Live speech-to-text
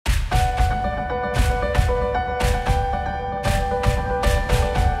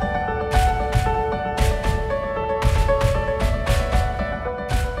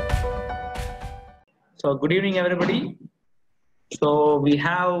So good evening, everybody. So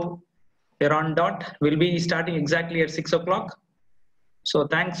we're on dot. We'll be starting exactly at 6 o'clock. So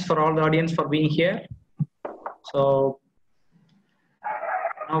thanks for all the audience for being here. So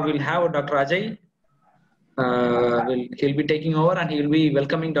now we'll have Dr. Ajay. He'll be taking over and he'll be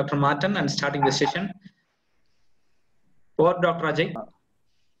welcoming Dr. Maarten and starting the session. Over Dr. Ajay.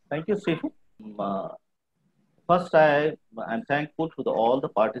 Thank you, Stephen. First, I'm thankful to all the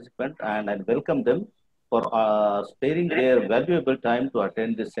participants and I welcome them for sparing their valuable time to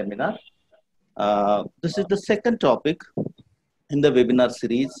attend this seminar. This is the second topic in the webinar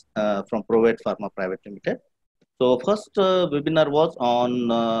series from Provet Pharma Private Limited. So first webinar was on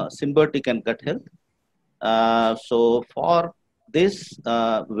symbiotic and gut health. So for this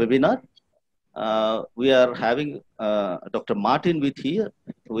webinar, we are having Dr. Maarten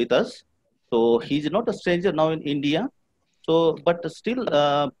with us. So he's not a stranger now in India. So, but still,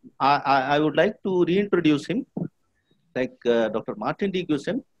 I would like to reintroduce him. Like Dr. Maarten De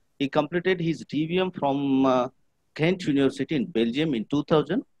Gussem, he completed his DVM from Kent University in Belgium in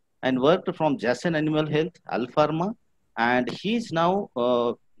 2000 and worked from Janssen Animal Health, Alpharma, and he is now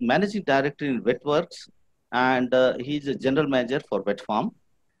managing director in Vetworks, and he's a general manager for Vet Farm.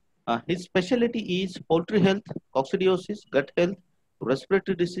 His specialty is poultry health, coccidiosis, gut health,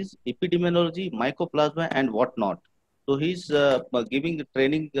 respiratory disease, epidemiology, mycoplasma, and whatnot. So he's giving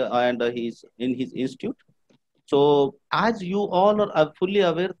training and he's in his institute. So as you all are fully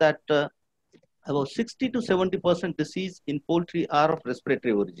aware that about 60 to 70% disease in poultry are of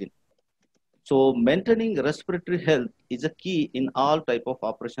respiratory origin. So maintaining respiratory health is a key in all type of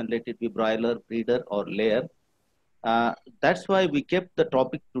operation, let it be broiler, breeder, or layer. That's why we kept the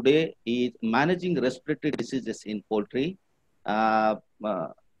topic today is managing respiratory diseases in poultry. I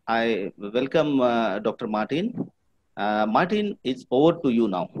welcome Dr. Maarten. Maarten, it's over to you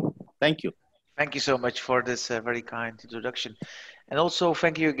now. Thank you. Thank you so much for this very kind introduction. And also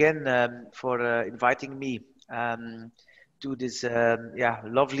thank you again for inviting me to this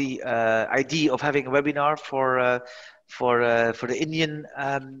lovely idea of having a webinar for the Indian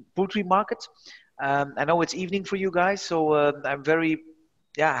poultry market. I know it's evening for you guys, so I'm very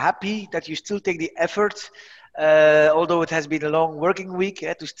happy that you still take the effort, although it has been a long working week,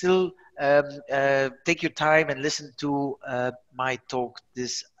 to still take your time and listen to my talk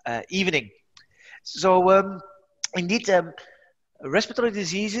this evening. So indeed, respiratory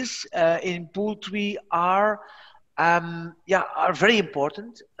diseases in poultry are very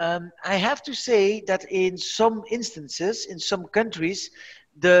important. I have to say that in some instances, in some countries,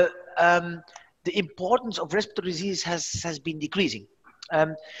 the importance of respiratory disease has been decreasing.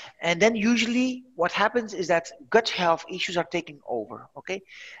 And then usually what happens is that gut health issues are taking over, okay?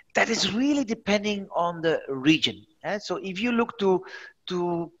 That is really depending on the region. So if you look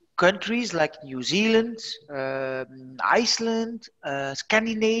to countries like New Zealand, Iceland,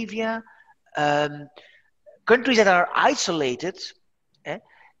 Scandinavia, countries that are isolated,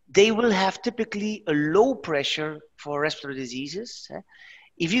 they will have typically a low pressure for respiratory diseases.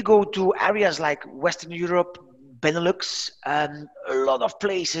 If you go to areas like Western Europe, Benelux, a lot of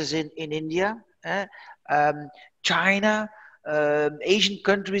places in India, China, Asian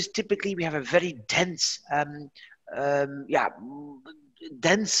countries, typically we have a very dense,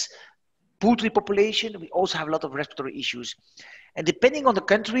 dense poultry population. We also have a lot of respiratory issues. And depending on the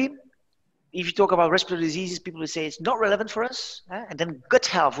country, if you talk about respiratory diseases, people will say it's not relevant for us. And then gut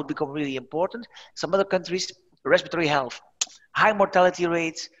health would become really important. Some other countries, respiratory health, high mortality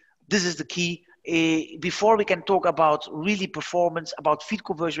rates, this is the key. Before we can talk about really performance, about feed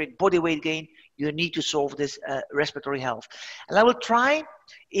conversion rate, body weight gain, you need to solve this respiratory health. And I will try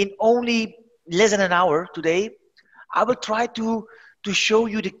in only less than an hour today, I will try to show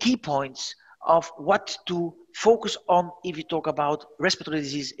you the key points of what to focus on if you talk about respiratory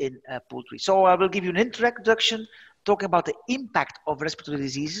disease in poultry. So I will give you an introduction talking about the impact of respiratory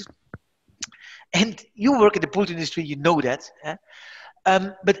diseases. And you work in the poultry industry, you know that.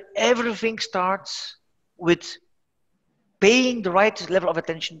 But everything starts with paying the right level of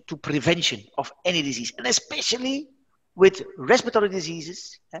attention to prevention of any disease, and especially with respiratory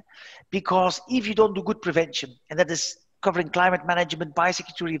diseases, because if you don't do good prevention, and that is covering climate management,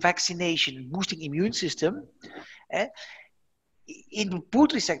 biosecurity, vaccination, boosting immune system, in the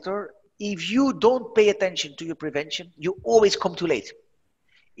poultry sector, if you don't pay attention to your prevention, you always come too late.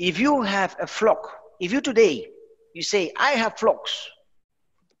 If you have a flock, if you today, you say, I have flocks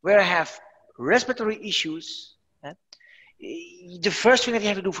where I have respiratory issues, the first thing that you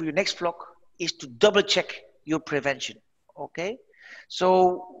have to do for your next flock is to double check your prevention, okay?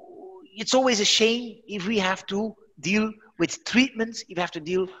 So it's always a shame if we have to deal with treatments, if you have to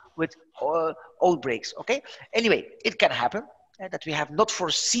deal with outbreaks, okay? Anyway, it can happen that we have not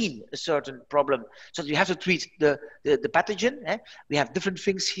foreseen a certain problem, so that you have to treat the pathogen. We have different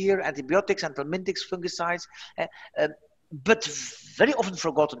things here, antibiotics, anthelmintics, fungicides, but very often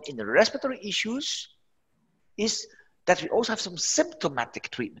forgotten in the respiratory issues is that we also have some symptomatic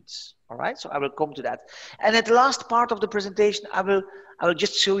treatments. All right, so I will come to that. And at the last part of the presentation, I will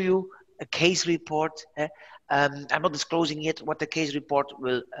just show you a case report. I'm not disclosing yet what the case report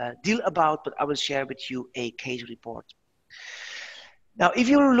will deal about, but I will share with you a case report. Now, if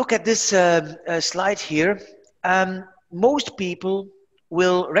you look at this slide here, most people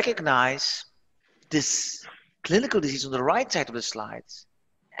will recognize this clinical disease on the right side of the slide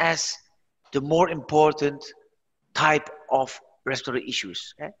as the more important type of respiratory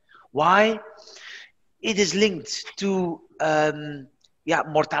issues. Why? It is linked to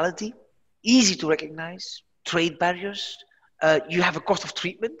mortality, easy to recognize, trade barriers. You have a cost of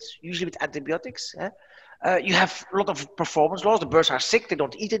treatment, usually with antibiotics. You have a lot of performance loss. The birds are sick, they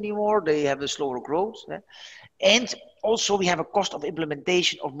don't eat anymore, they have a slower growth. And also we have a cost of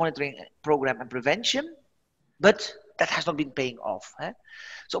implementation of monitoring program and prevention, but that has not been paying off.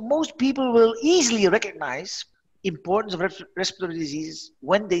 So most people will easily recognize importance of respiratory diseases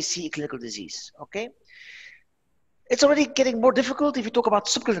when they see a clinical disease, okay? It's already getting more difficult if you talk about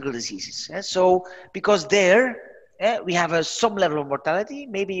subclinical diseases. So, because there, we have some level of mortality.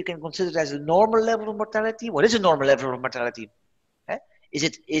 Maybe you can consider it as a normal level of mortality. What is a normal level of mortality? Is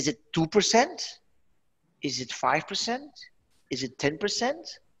it 2%? Is it 5%? Is it 10%?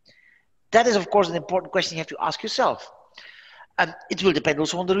 That is, of course, an important question you have to ask yourself. And it will depend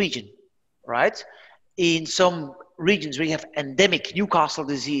also on the region, right? In some regions where you have endemic Newcastle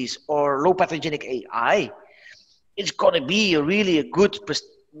disease or low pathogenic AI, it's going to be really a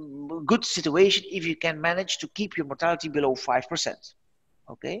good situation if you can manage to keep your mortality below 5%.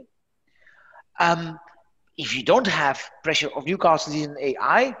 Okay. If you don't have pressure of Newcastle disease and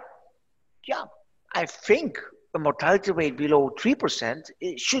AI, yeah, I think a mortality rate below 3%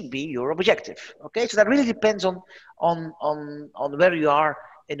 it should be your objective. Okay, so that really depends on where you are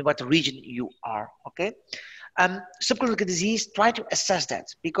and what region you are. Okay, subclinical disease, try to assess that,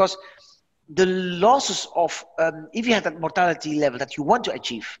 because the losses of if you have that mortality level that you want to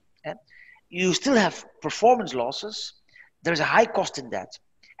achieve, you still have performance losses. There's a high cost in that,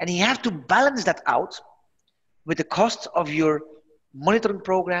 and you have to balance that out with the cost of your monitoring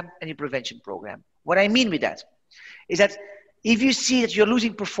program and your prevention program. What I mean with that is that if you see that you're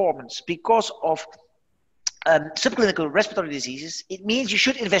losing performance because of subclinical respiratory diseases, it means you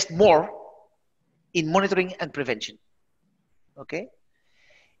should invest more in monitoring and prevention. Okay?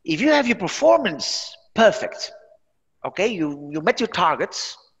 If you have your performance perfect, okay, you met your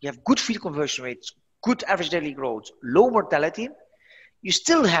targets, you have good feed conversion rates, good average daily growth, low mortality, you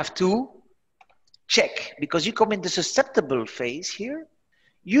still have to check, because you come in the susceptible phase here.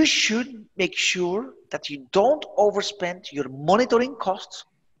 You should make sure that you don't overspend your monitoring costs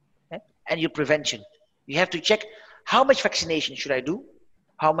and your prevention. You have to check how much vaccination should I do,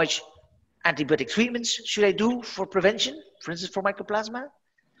 how much antibiotic treatments should I do for prevention, for instance for mycoplasma,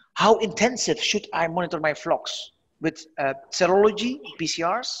 how intensive should I monitor my flocks with serology,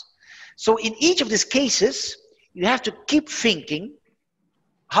 PCRs. So in each of these cases, you have to keep thinking,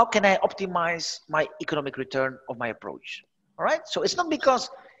 how can I optimize my economic return of my approach? All right, so it's not because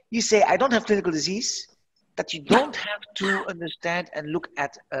you say I don't have clinical disease that you don't have to understand and look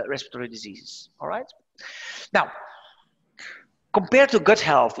at respiratory diseases. All right, now compared to gut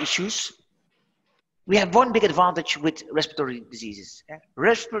health issues, we have one big advantage with respiratory diseases.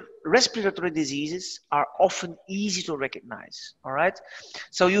 Respiratory diseases are often easy to recognize. All right,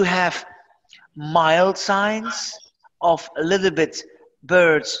 so you have mild signs of a little bit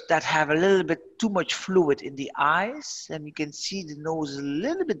birds that have a little bit too much fluid in the eyes, and you can see the nose is a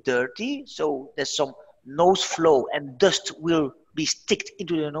little bit dirty, so there's some nose flow and dust will be sticked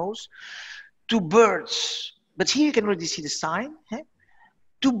into the nose. To birds, but here you can already see the sign,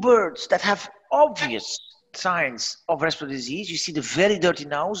 to birds that have obvious signs of respiratory disease, you see the very dirty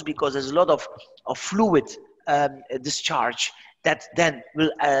nose because there's a lot of fluid discharge that then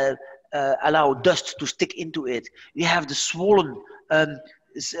will allow dust to stick into it. You have the swollen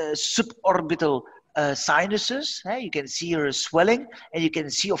suborbital sinuses. You can see here a swelling, and you can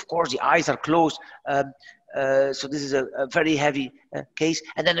see, of course, the eyes are closed. So this is a very heavy case.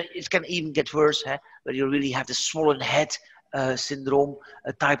 And then it can even get worse, where you really have the swollen head syndrome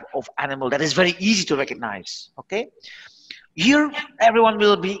type of animal that is very easy to recognize. Okay, here everyone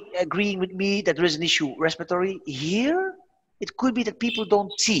will be agreeing with me that there is an issue respiratory. Here it could be that people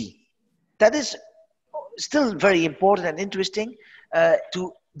don't see. That is still very important and interesting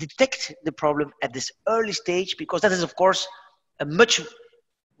to detect the problem at this early stage, because that is, of course, a much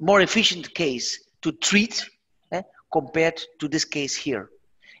more efficient case to treat compared to this case here.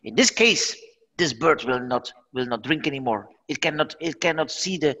 In this case, this bird will not drink anymore. It cannot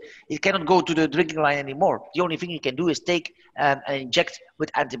go to the drinking line anymore. The only thing you can do is take and inject with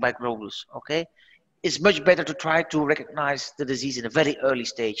antimicrobials. Okay, it's much better to try to recognize the disease in a very early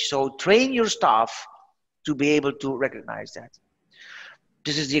stage. So train your staff to be able to recognize that.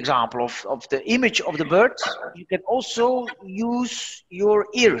 This is the example of the image of the bird. You can also use your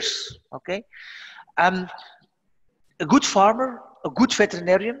ears. Okay, a good farmer, a good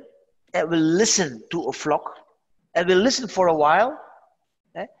veterinarian, will listen to a flock and will listen for a while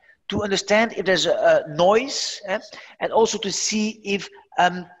to understand if there's a noise and also to see if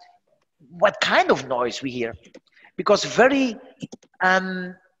what kind of noise we hear. Because very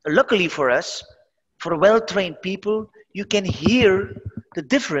luckily for us, for well-trained people, you can hear the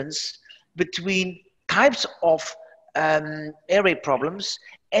difference between types of airway problems,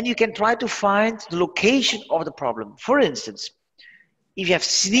 and you can try to find the location of the problem. For instance, if you have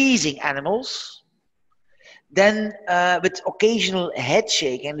sneezing animals, then with occasional head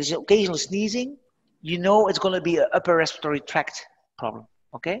shake and this occasional sneezing, you know it's going to be an upper respiratory tract problem.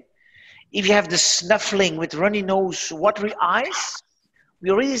 Okay? If you have the snuffling with runny nose, watery eyes, we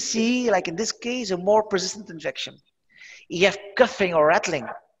already see, like in this case, a more persistent infection. If you have coughing or rattling,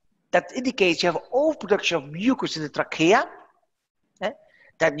 that indicates you have overproduction of mucus in the trachea,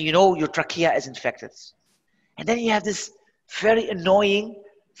 then you know your trachea is infected. And then you have this very annoying,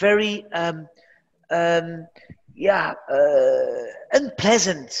 very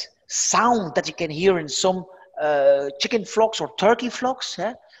unpleasant sound that you can hear in some chicken flocks or turkey flocks,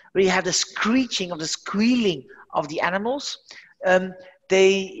 where you have the screeching of the squealing of the animals. When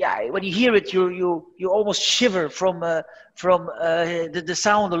you hear it, you almost shiver from the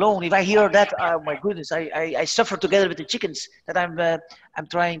sound alone. If I hear that, oh my goodness, I suffer together with the chickens that I'm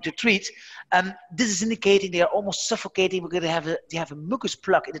trying to treat. This is indicating they are almost suffocating because they have a mucus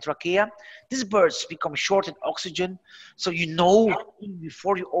plug in the trachea. These birds become short in oxygen, so you know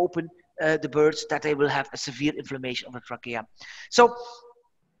before you open the birds that they will have a severe inflammation of the trachea. So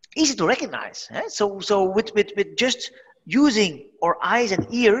easy to recognize. So with just using our eyes and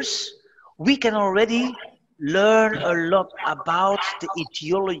ears, we can already learn a lot about the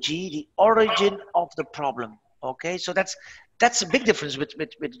etiology, the origin of the problem. Okay, so that's a big difference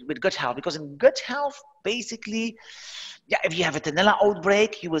with gut health, because in gut health, basically, if you have a Tenella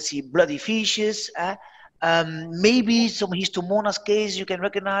outbreak, you will see bloody feces. Maybe some Histomonas case you can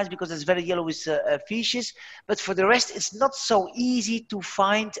recognize because it's very yellowish feces, but for the rest, it's not so easy to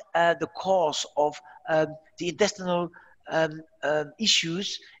find the cause of the intestinal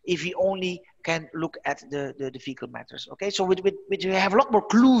issues if we only can look at the fecal matters. Okay, so we have a lot more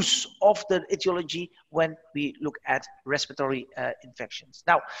clues of the etiology when we look at respiratory infections.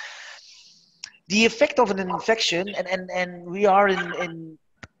 Now, the effect of an infection, and we are in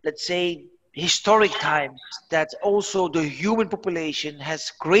let's say historic times that also the human population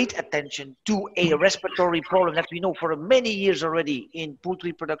has great attention to a respiratory problem that we know for many years already in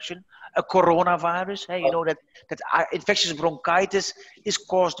poultry production, a coronavirus. You know that infectious bronchitis is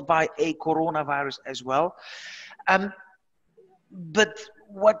caused by a coronavirus as well. But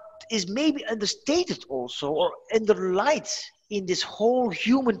what is maybe understated also or underlined in this whole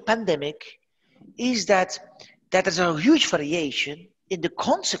human pandemic is that there's a huge variation in the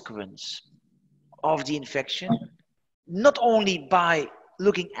consequence of the infection, not only by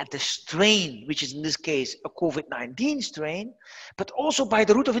looking at the strain, which is in this case a COVID-19 strain, but also by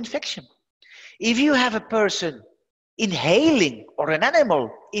the route of infection. If you have a person inhaling or an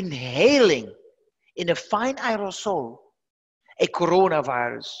animal inhaling in a fine aerosol a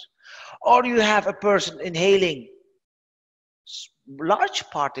coronavirus, or you have a person inhaling large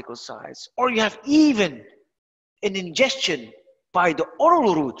particle size, or you have even an ingestion by the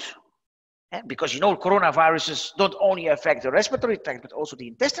oral route, because you know coronaviruses don't only affect the respiratory tract but also the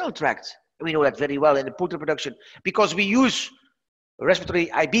intestinal tract. We know that very well in the poultry production because we use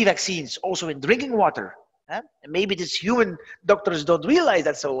respiratory IB vaccines also in drinking water. And maybe these human doctors don't realize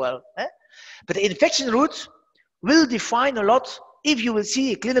that so well. But the infection route will define a lot if you will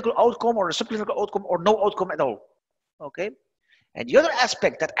see a clinical outcome or a subclinical outcome or no outcome at all. Okay. And the other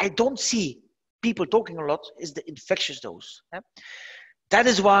aspect that I don't see people talking a lot is the infectious dose. That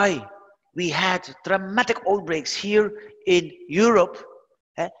is why we had dramatic outbreaks here in Europe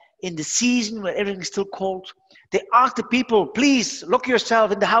in the season where everything is still cold. They asked the people, please lock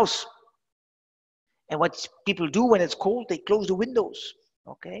yourself in the house. And what people do when it's cold, they close the windows.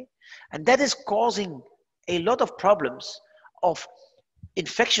 Okay, and that is causing a lot of problems of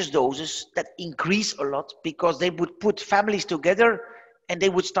infectious doses that increase a lot because they would put families together and they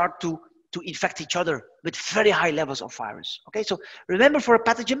would start to infect each other with very high levels of virus. Okay, so remember, for a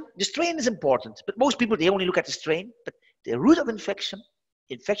pathogen, the strain is important, but most people, they only look at the strain, but the route of infection,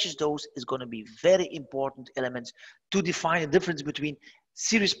 infectious dose, is going to be very important elements to define the difference between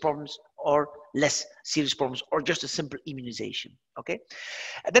serious problems or less serious problems, or just a simple immunization. Okay,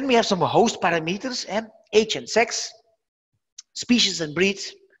 and then we have some host parameters, age and sex, species and breed,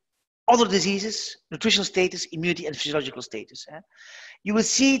 other diseases, nutritional status, immunity, and physiological status. You will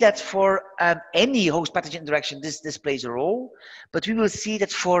see that for any host pathogen interaction, this plays a role, but we will see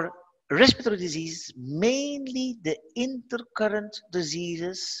that for respiratory diseases, mainly the intercurrent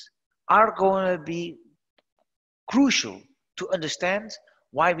diseases are going to be crucial to understand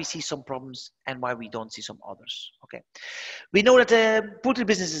why we see some problems and why we don't see some others. Okay, we know that the poultry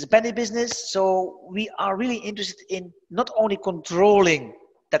business is a penny business, so we are really interested in not only controlling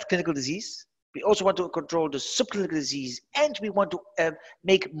that clinical disease, we also want to control the subclinical disease, and we want to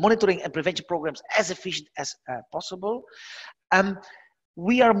make monitoring and prevention programs as efficient as possible.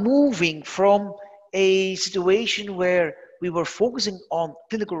 We are moving from a situation where we were focusing on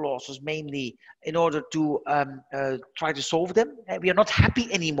clinical losses mainly in order to try to solve them. We are not happy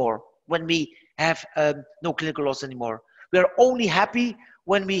anymore when we have no clinical loss anymore. We are only happy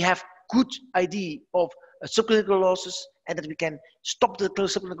when we have good idea of subclinical losses, and that we can stop the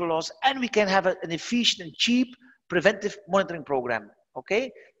subclinical loss, and we can have an efficient and cheap preventive monitoring program.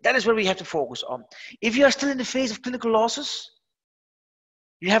 Okay, that is where we have to focus on. If you are still in the phase of clinical losses,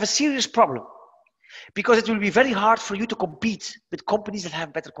 you have a serious problem, because it will be very hard for you to compete with companies that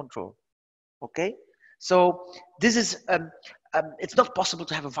have better control. Okay, so this is it's not possible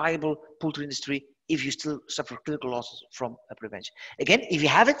to have a viable poultry industry if you still suffer clinical losses from prevention. Again, if you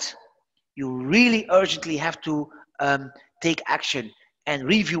have it, you really urgently have to take action and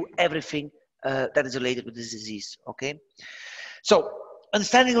review everything that is related with this disease. Okay, so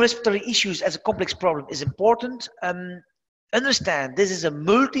understanding respiratory issues as a complex problem is important. Understand this is a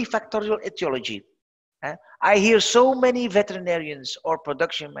multifactorial etiology. I hear so many veterinarians or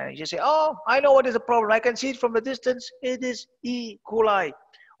production managers say, "Oh, I know what is the problem. I can see it from a distance. It is E. coli,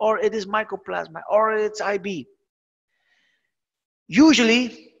 or it is mycoplasma, or it's IB."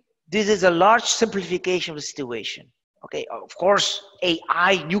 Usually, this is a large simplification of the situation. Okay, of course,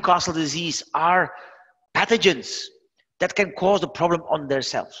 AI, Newcastle disease are pathogens that can cause the problem on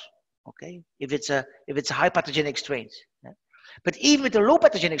themselves. Okay, if it's a high pathogenic strains. But even with the low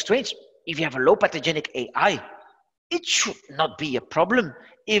pathogenic strains, if you have a low pathogenic AI, it should not be a problem.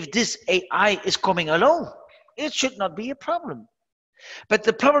 If this AI is coming alone, it should not be a problem. But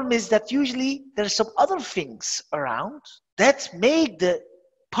the problem is that usually there are some other things around that make the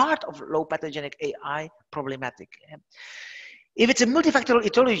part of low pathogenic AI problematic. If it's a multifactorial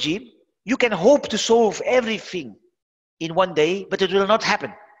etiology, you can hope to solve everything in one day, but it will not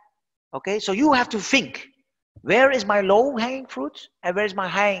happen. Okay, so you have to think, where is my low-hanging fruit and where is my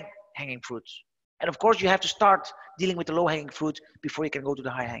high-hanging fruit? And of course, you have to start dealing with the low-hanging fruit before you can go to the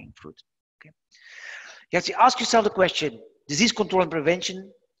high-hanging fruit. Okay, you have to ask yourself the question: disease control and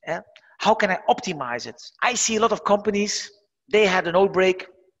prevention. How can I optimize it? I see a lot of companies, they had an outbreak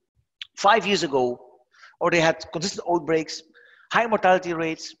 5 years ago, or they had consistent outbreaks, high mortality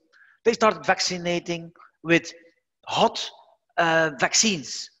rates. They started vaccinating with hot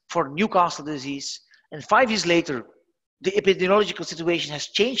vaccines for Newcastle disease. And 5 years later, the epidemiological situation has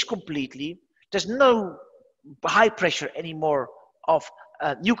changed completely. There's no high pressure anymore of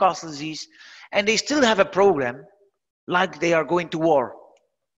Newcastle disease. And they still have a program like they are going to war.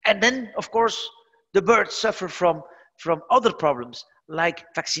 And then, of course, the birds suffer from other problems like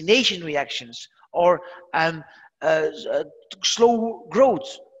vaccination reactions or slow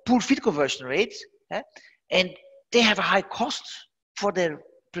growth, poor feed conversion rates. And they have a high cost for their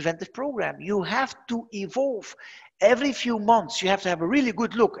preventive program. You have to evolve every few months. You have to have a really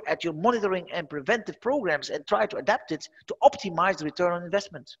good look at your monitoring and preventive programs and try to adapt it to optimize the return on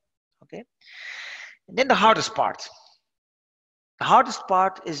investment. Okay, and then the hardest part. The hardest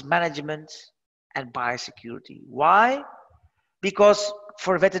part is management and biosecurity. Why? Because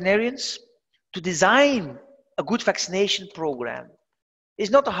for veterinarians, to design a good vaccination program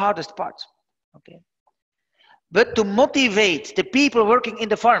is not the hardest part. Okay, but to motivate the people working in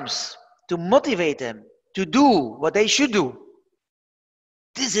the farms, to motivate them to do what they should do,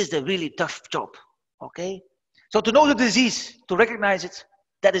 this is the really tough job. Okay, so to know the disease, to recognize it,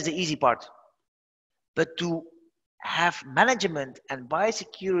 that is the easy part. But to have management and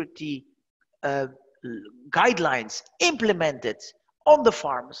biosecurity guidelines implemented on the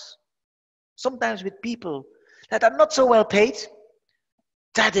farms, sometimes with people that are not so well paid,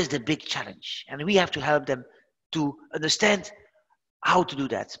 that is the big challenge. And we have to help them to understand how to do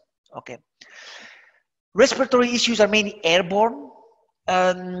that. Okay. Respiratory issues are mainly airborne.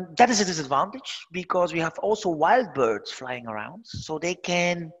 That is a disadvantage because we have also wild birds flying around, so they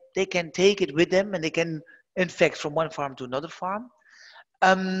can take it with them and they can infect from one farm to another farm.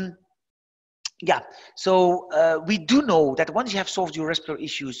 Yeah, so we do know that once you have solved your respiratory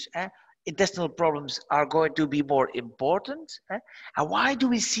issues, intestinal problems are going to be more important. And why do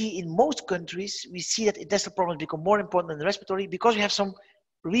we see in most countries, we see that intestinal problems become more important than respiratory? Because we have some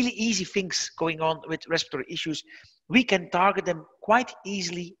really easy things going on with respiratory issues. We can target them quite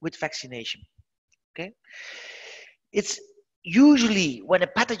easily with vaccination. Okay, it's usually when a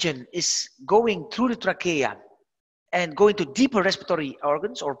pathogen is going through the trachea and going to deeper respiratory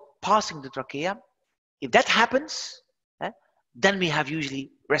organs or passing the trachea. If that happens, then we have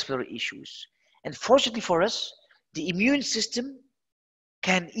usually respiratory issues. And fortunately for us, the immune system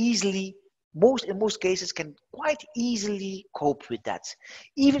can easily, in most cases, can quite easily cope with that.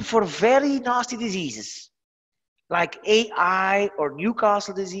 Even for very nasty diseases, like AI or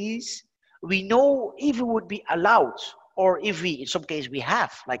Newcastle disease, we know if it would be allowed, or if we, in some cases we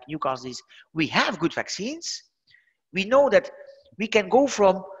have, like Newcastle disease, we have good vaccines, we know that we can go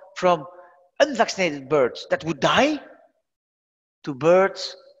from unvaccinated birds that would die to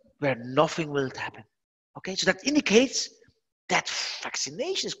birds where nothing will happen. Okay, so that indicates that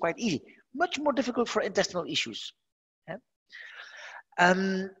vaccination is quite easy, much more difficult for intestinal issues.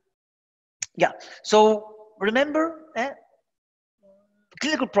 Yeah, so remember,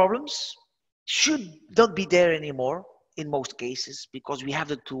 clinical problems should not be there anymore in most cases because we have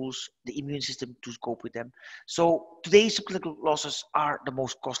the tools, the immune system to cope with them. So today's subclinical losses are the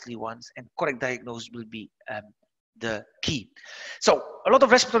most costly ones, and correct diagnosis will be the key. So a lot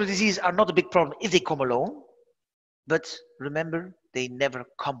of respiratory diseases are not a big problem if they come alone, but remember, they never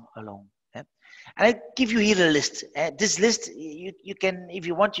come alone. And I give you here a list. This list, you can, if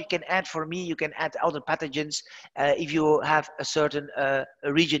you want, you can add for me, you can add other pathogens. If you have a certain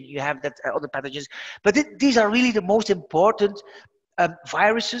region, you have that other pathogens. But these are really the most important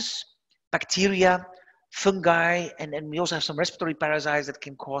viruses, bacteria, fungi, and we also have some respiratory parasites that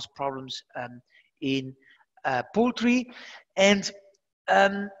can cause problems in poultry. And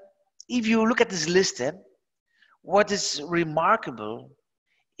if you look at this list, what is remarkable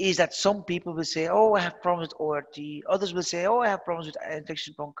is that some people will say, oh, I have problems with ORT. Others will say, oh, I have problems with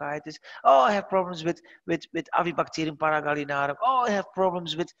infectious bronchitis. Oh, I have problems with Avibacterium paragallinarum. Oh, I have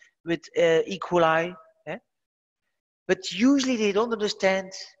problems with E. coli. But usually they don't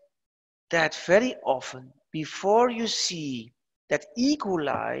understand that very often, before you see that E.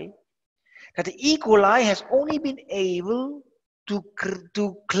 coli, that the E. coli has only been able to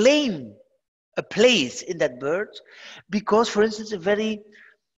claim a place in that bird because, for instance, a very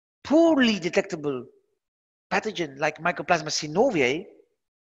poorly detectable pathogen like Mycoplasma synoviae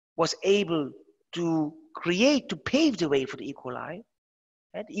was able to pave the way for the E. coli,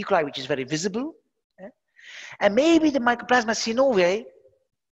 the E. coli which is very visible. And maybe the Mycoplasma synoviae,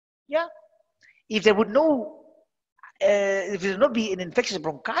 if there would not be an infectious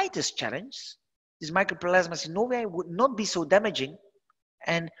bronchitis challenge, this Mycoplasma synoviae would not be so damaging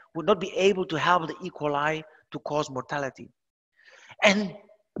and would not be able to help the E. coli to cause mortality. And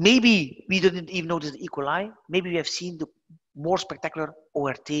maybe we didn't even notice the E. coli. Maybe we have seen the more spectacular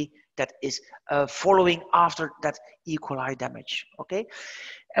ORT that is following after that E. coli damage. Okay,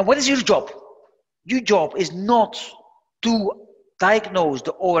 and what is your job? Your job is not to diagnose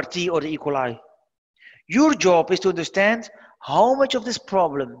the ORT or the E. coli. Your job is to understand how much of this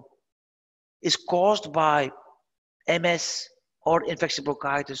problem is caused by MS or infectious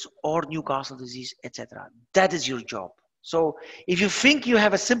bronchitis or Newcastle disease, etc. That is your job. So if you think you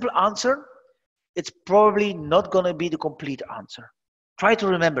have a simple answer, it's probably not going to be the complete answer. Try to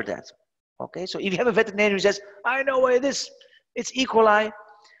remember that. Okay, so if you have a veterinarian who says, I know what it is, it's E. coli,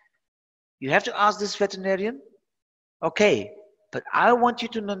 you have to ask this veterinarian, okay, but I want you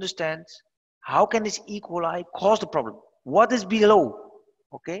to understand how can this E. coli cause the problem? What is below?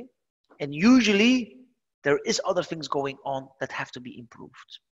 Okay, and usually there is other things going on that have to be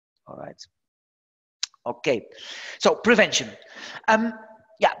improved. All right. Okay, so prevention.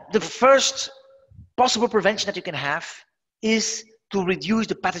 The first possible prevention that you can have is to reduce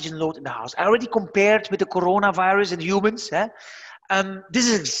the pathogen load in the house. I already compared with the coronavirus in humans. This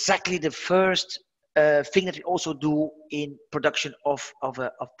is exactly the first thing that we also do in production of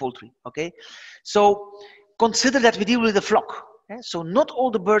poultry. Okay, so consider that we deal with a flock. So not all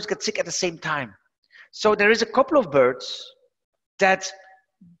the birds get sick at the same time. So there is a couple of birds that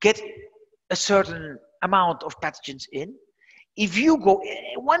get a certain amount of pathogens in. If you go,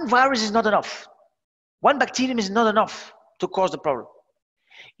 one virus is not enough. One bacterium is not enough to cause the problem.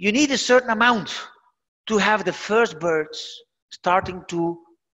 You need a certain amount to have the first birds starting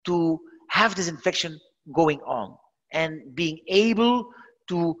to have this infection going on and being able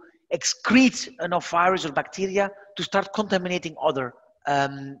to excrete enough virus or bacteria to start contaminating other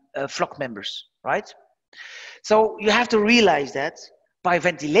flock members, right? So you have to realize that by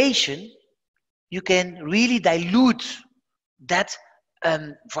ventilation, you can really dilute that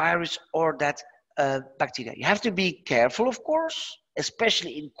virus or that bacteria. You have to be careful, of course,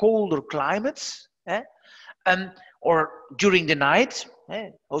 especially in colder climates, or during the night.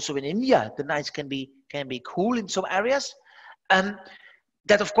 Also in India, the nights can be cool in some areas.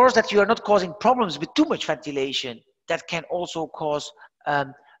 That of course that you are not causing problems with too much ventilation. That can also cause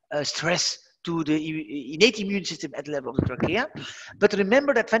stress to the innate immune system at the level of the trachea. But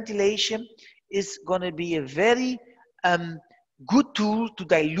remember that ventilation is going to be a very good tool to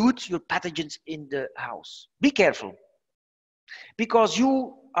dilute your pathogens in the house. Be careful, because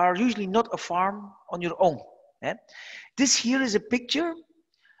you are usually not a farm on your own. This here is a picture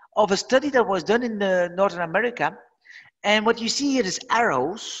of a study that was done in Northern America. And what you see here is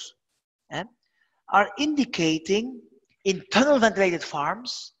arrows are indicating in tunnel ventilated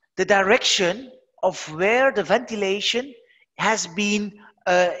farms the direction of where the ventilation has been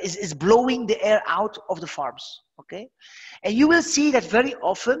is blowing the air out of the farms. Okay, and you will see that very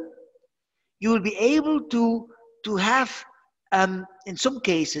often you will be able to have in some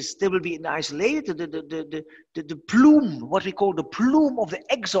cases there will be an isolated the plume, what we call the plume of the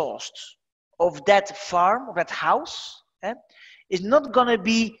exhaust of that farm, of that house, is not going to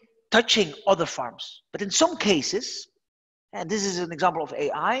be touching other farms. But in some cases, and this is an example of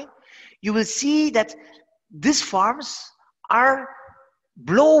AI, you will see that these farms are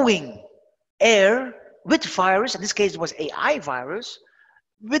blowing air with virus. In this case, it was AI virus,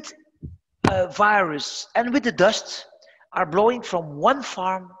 with virus and with the dust are blowing from one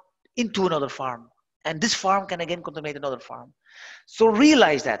farm into another farm. And this farm can again contaminate another farm. So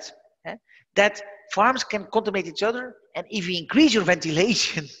realize that, that farms can contaminate each other. And if you increase your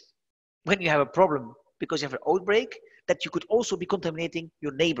ventilation when you have a problem because you have an outbreak, that you could also be contaminating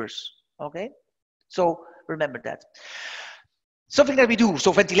your neighbors. Okay? So remember that. Something that we do,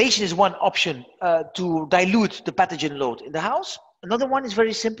 so ventilation is one option to dilute the pathogen load in the house. Another one is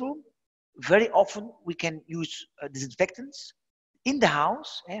very simple. Very often we can use disinfectants in the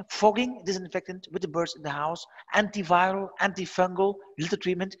house, fogging disinfectant with the birds in the house, antiviral, antifungal, litter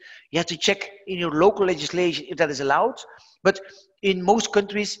treatment. You have to check in your local legislation if that is allowed. But in most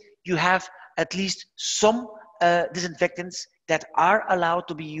countries, you have at least some disinfectants that are allowed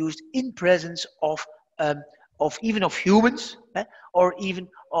to be used in presence of even of humans, or even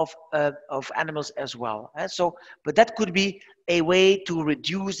of animals as well. So, but that could be a way to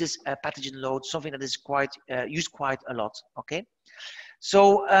reduce this pathogen load, something that is quite used quite a lot. Okay,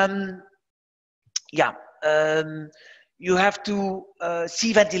 so you have to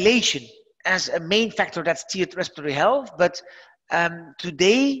see ventilation as a main factor that steered respiratory health. But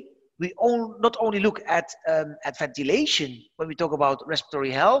today we not only look at ventilation when we talk about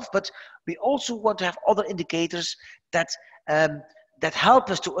respiratory health, but we also want to have other indicators that that help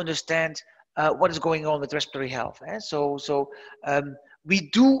us to understand what is going on with respiratory health. So we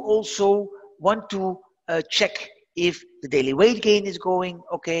do also want to check if the daily weight gain is going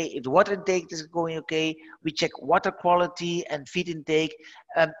okay, if the water intake is going okay. We check water quality and feed intake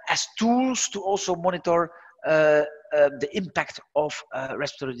as tools to also monitor the impact of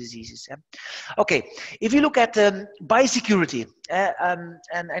respiratory diseases. Okay, if you look at biosecurity,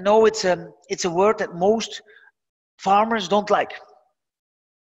 and I know it's a word that most farmers don't like.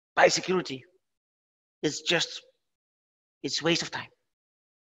 Biosecurity is just, it's waste of time.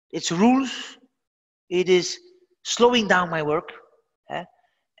 It's rules. It is slowing down my work,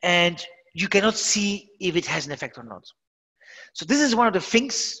 and you cannot see if it has an effect or not. So this is one of the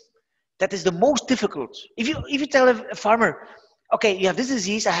things that is the most difficult. If you tell a farmer, okay, you have this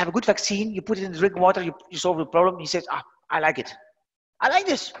disease, I have a good vaccine, you put it in the drinking water, you solve the problem. He says, I like it. I like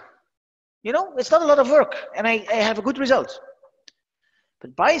this. You know, it's not a lot of work, and I have a good result.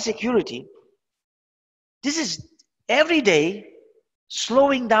 But biosecurity, this is every day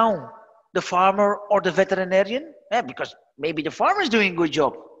slowing down the farmer or the veterinarian, because maybe the farmer is doing a good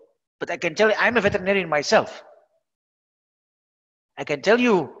job. But I can tell you, I'm a veterinarian myself. I can tell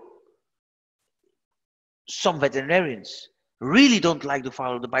you, some veterinarians really don't like to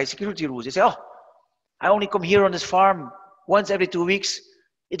follow the biosecurity rules. They say, oh, I only come here on this farm once every 2 weeks.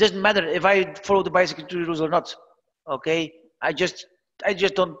 It doesn't matter if I follow the biosecurity rules or not. Okay, I just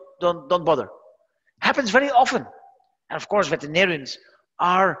don't don't bother. Happens very often. And of course, veterinarians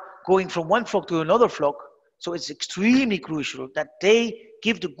are going from one flock to another flock. So it's extremely crucial that they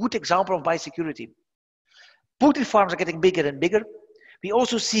give the good example of biosecurity. Poultry farms are getting bigger and bigger. We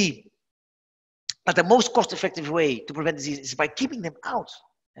also see that the most cost-effective way to prevent disease is by keeping them out.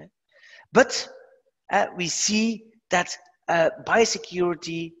 But we see that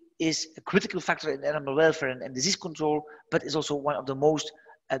biosecurity is a critical factor in animal welfare and disease control, but is also one of the most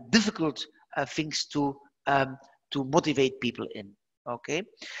difficult things to motivate people in. Okay.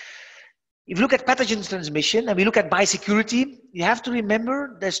 If you look at pathogen transmission and we look at biosecurity, you have to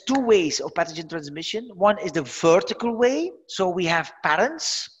remember there's two ways of pathogen transmission. One is the vertical way. So we have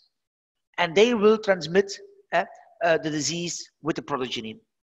parents and they will transmit the disease with the progeny.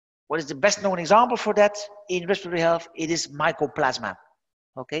 What is the best known example for that in respiratory health? It is mycoplasma.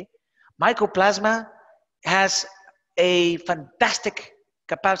 Okay, mycoplasma has a fantastic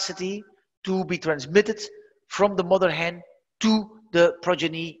capacity to be transmitted from the mother hen to the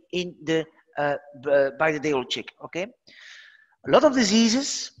progeny in the by the day-old chick. Okay, a lot of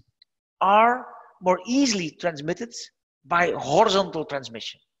diseases are more easily transmitted by horizontal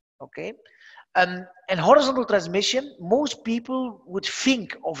transmission. Okay, and horizontal transmission, most people would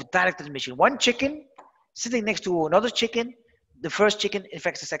think of direct transmission. One chicken sitting next to another chicken, the first chicken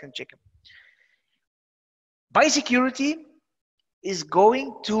infects the second chicken. Biosecurity is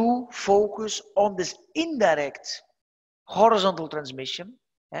going to focus on this indirect horizontal transmission,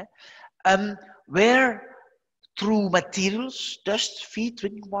 where through materials, dust, feed,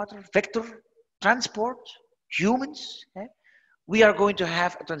 drinking water, vector, transport, humans, we are going to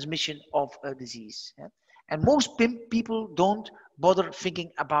have a transmission of a disease. And most people don't bother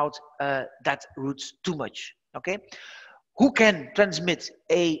thinking about that route too much. Okay, who can transmit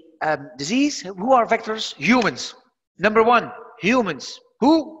a disease? Who are vectors? Humans. Number one, humans.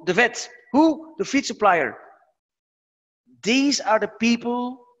 Who? The vet. Who? The feed supplier. These are the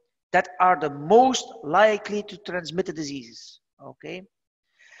people that are the most likely to transmit the diseases. Okay.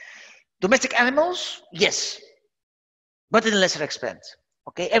 Domestic animals, yes, but in a lesser extent.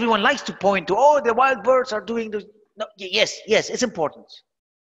 Okay, everyone likes to point to, oh, the wild birds are doing the. No, yes, it's important,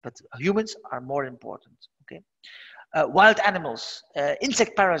 but humans are more important. Okay, wild animals,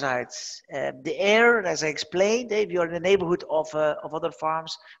 insect parasites, the air, as I explained. If you're in the neighborhood of other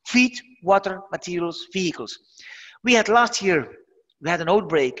farms, feed, water, materials, vehicles. We had last year, we had an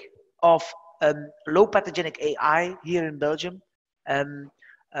outbreak of low pathogenic AI here in Belgium.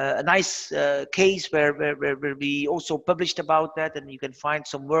 A nice case where we also published about that, and you can find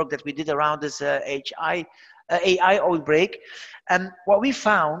some work that we did around this AI outbreak. And what we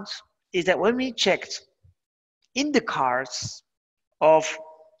found is that when we checked in the cars of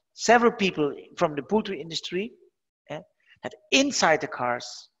several people from the poultry industry, that inside the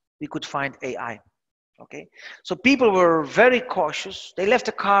cars we could find AI. Okay, so people were very cautious. They left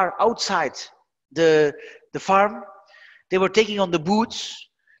the car outside the farm. They were taking on the boots.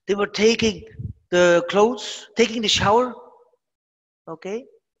 They were taking the clothes, taking the shower. Okay,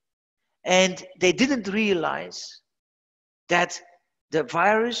 and they didn't realize that the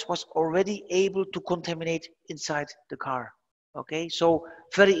virus was already able to contaminate inside the car. Okay, so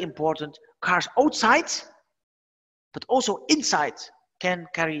very important. Cars outside, but also inside can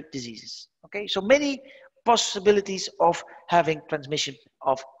carry diseases. Okay, so many possibilities of having transmission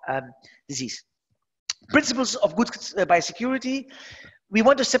of disease. Principles of good biosecurity. We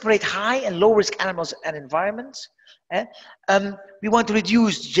want to separate high and low risk animals and environments. We want to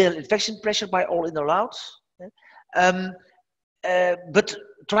reduce general infection pressure by all in or out. But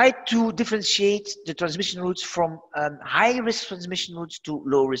try to differentiate the transmission routes from high risk transmission routes to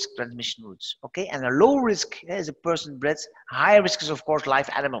low risk transmission routes. Okay, and a low risk is a person bred. High risk is of course live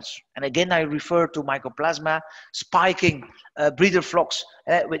animals. And again, I refer to mycoplasma spiking breeder flocks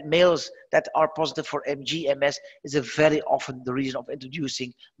with males that are positive for MG/MS is a very often the reason of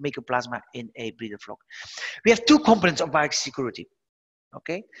introducing mycoplasma in a breeder flock. We have two components of biosecurity.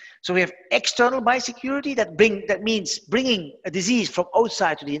 Okay, so we have external biosecurity that means bringing a disease from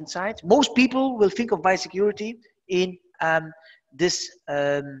outside to the inside. Most people will think of biosecurity in this.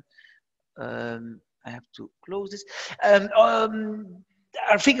 I have to close this.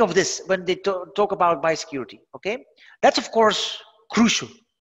 I think of this when they talk about biosecurity. Okay, that's of course crucial,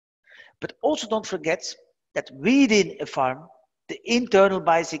 but also don't forget that within a farm, the internal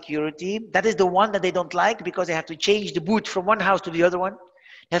biosecurity, that is the one that they don't like because they have to change the boot from one house to the other one.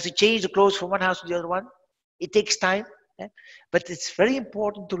 They have to change the clothes from one house to the other one. It takes time, but it's very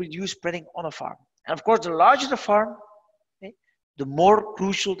important to reduce spreading on a farm. And of course, the larger the farm, the more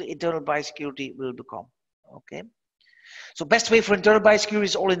crucial the internal biosecurity will become. Okay. So best way for internal biosecurity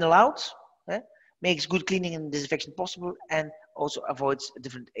is all in all out, makes good cleaning and disinfection possible, and also avoids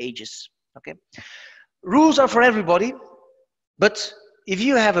different ages. Okay, rules are for everybody, but if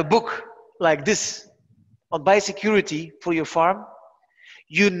you have a book like this on biosecurity for your farm,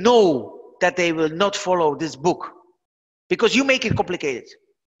 you know that they will not follow this book because you make it complicated.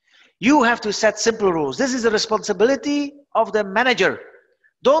 You have to set simple rules. This is the responsibility of the manager.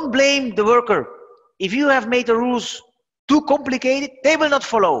 Don't blame the worker. If you have made the rules too complicated, they will not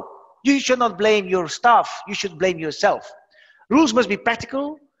follow. You should not blame your staff. You should blame yourself. Rules must be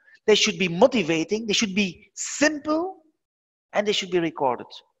practical. They should be motivating. They should be simple, and they should be recorded.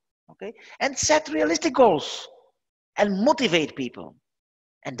 Okay? And set realistic goals and motivate people.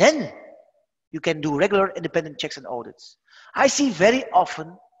 And then you can do regular independent checks and audits. I see very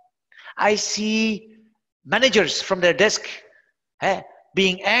often, I see managers from their desk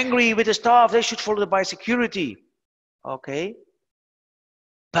being angry with the staff. They should follow the biosecurity. Okay.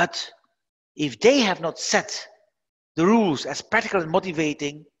 But if they have not set the rules as practical and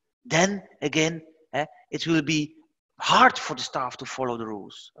motivating, then again, it will be hard for the staff to follow the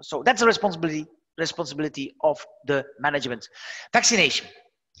rules. So that's a responsibility of the management. Vaccination.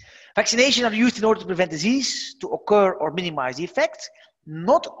 Vaccinations are used in order to prevent disease, to occur or minimize the effect,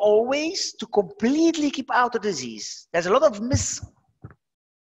 not always to completely keep out the disease. There's a lot of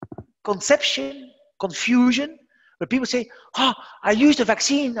misconception, confusion, where people say, I used a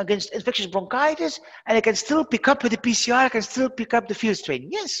vaccine against infectious bronchitis and I can still pick up with the PCR, I can still pick up the field strain.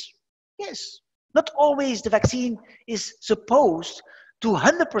 Yes, yes. Not always the vaccine is supposed to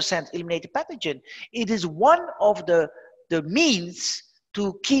 100% eliminate the pathogen. It is one of the means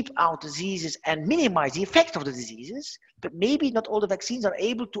to keep out diseases and minimize the effect of the diseases, but maybe not all the vaccines are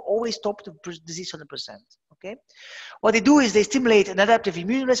able to always stop the disease 100%. Okay, what they do is they stimulate an adaptive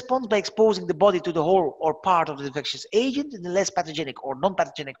immune response by exposing the body to the whole or part of the infectious agent in the less pathogenic or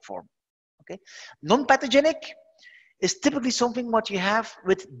non-pathogenic form. Okay, non-pathogenic is typically something what you have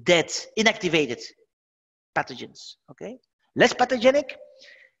with dead, inactivated pathogens. Okay, less pathogenic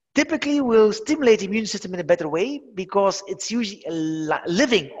typically will stimulate the immune system in a better way because it's usually a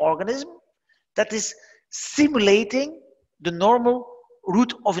living organism that is simulating the normal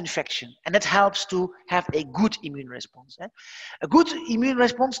route of infection, and that helps to have a good immune response. A good immune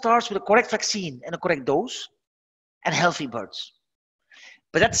response starts with a correct vaccine and a correct dose and healthy birds.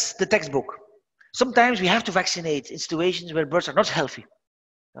 But that's the textbook. Sometimes we have to vaccinate in situations where birds are not healthy.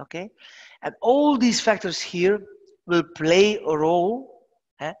 Okay, and all these factors here will play a role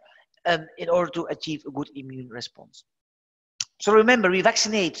in order to achieve a good immune response. So remember, we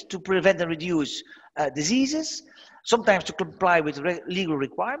vaccinate to prevent and reduce diseases, sometimes to comply with legal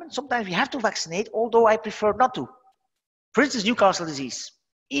requirements. Sometimes we have to vaccinate, although I prefer not to. For instance, Newcastle disease.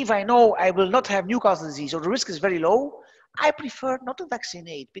 If I know I will not have Newcastle disease or the risk is very low, I prefer not to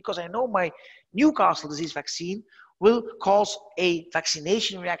vaccinate because I know my Newcastle disease vaccine will cause a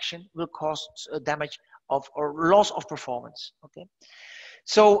vaccination reaction, will cause damage of or loss of performance. Okay.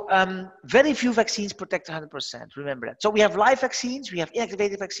 So very few vaccines protect 100%, remember that. So we have live vaccines, we have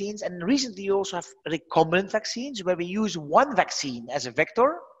inactivated vaccines, and recently we also have recombinant vaccines where we use one vaccine as a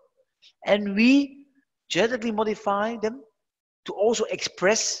vector and we genetically modify them to also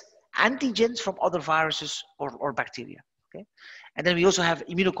express antigens from other viruses or bacteria. Okay? And then we also have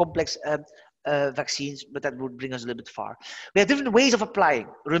immunocomplex vaccines, but that would bring us a little bit far. We have different ways of applying.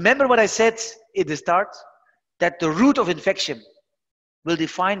 Remember what I said in the start, that the route of infection will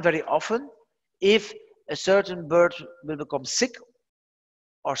define very often if a certain bird will become sick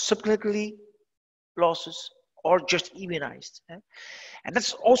or subclinically losses or just immunized. And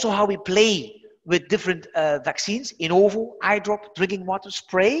that's also how we play with different vaccines, in ovo, eye drop, drinking water,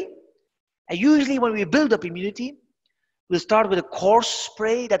 spray. And usually when we build up immunity, we'll start with a coarse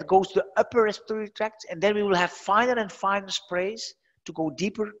spray that goes to the upper respiratory tract, and then we will have finer and finer sprays to go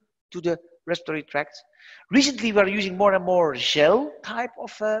deeper to the respiratory tract. Recently, we are using more and more gel type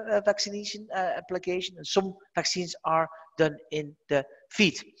of vaccination application, and some vaccines are done in the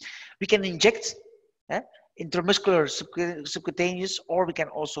feet. We can inject intramuscular subcutaneous, or we can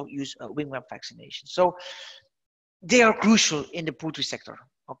also use wingworm vaccination. So they are crucial in the poultry sector.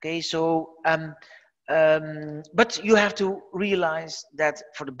 Okay, so but you have to realize that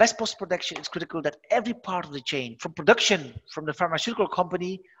for the best post-production, it's critical that every part of the chain, from production, from the pharmaceutical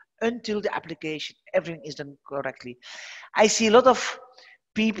company until the application, everything is done correctly. I see a lot of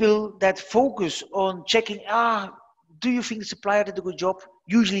people that focus on checking, do you think the supplier did a good job?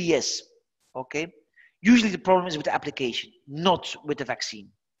 Usually, yes. Okay. Usually the problem is with the application, not with the vaccine.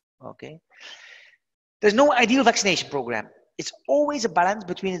 Okay. There's no ideal vaccination program. It's always a balance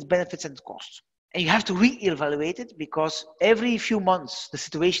between its benefits and its costs. And you have to re-evaluate it because every few months the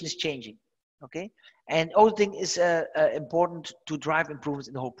situation is changing. Okay, and auditing is important to drive improvements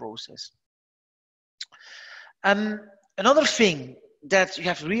in the whole process. Another thing that you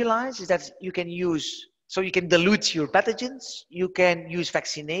have to realize is that you can use, so you can dilute your pathogens, you can use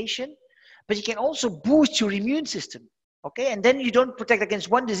vaccination, but you can also boost your immune system. Okay, and then you don't protect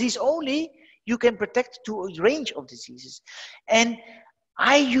against one disease only, you can protect to a range of diseases. And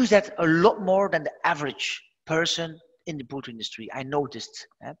I use that a lot more than the average person in the poultry industry. I noticed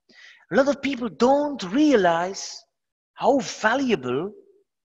a lot of people don't realize how valuable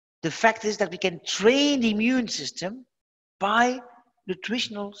the fact is that we can train the immune system by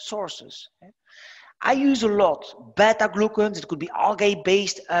nutritional sources. I use a lot beta-glucans. It could be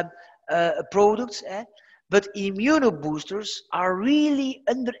algae-based products, but immunoboosters are really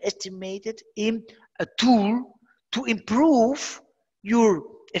underestimated in a tool to improve your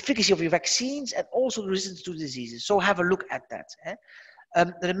efficacy of your vaccines and also the resistance to diseases. So have a look at that.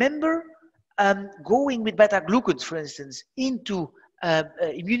 Remember, going with beta-glucans, for instance, into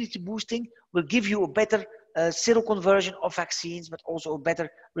immunity boosting will give you a better seroconversion of vaccines, but also a better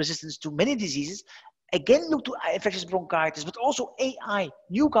resistance to many diseases. Again, look to infectious bronchitis, but also AI,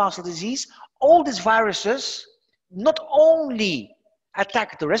 Newcastle disease. All these viruses not only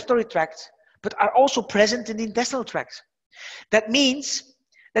attack the respiratory tract, but are also present in the intestinal tract. That means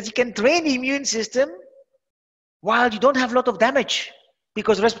that you can train the immune system while you don't have a lot of damage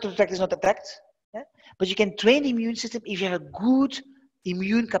because the respiratory tract is not attacked. But you can train the immune system if you have a good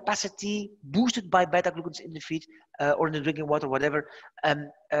immune capacity boosted by beta-glucans in the feed or in the drinking water, whatever,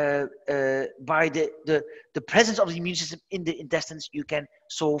 by the presence of the immune system in the intestines. You can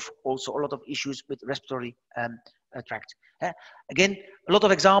solve also a lot of issues with respiratory tract. Again, a lot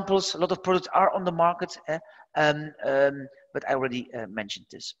of examples, a lot of products are on the market, but I already mentioned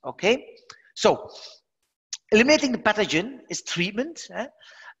this. Okay, so eliminating the pathogen is treatment.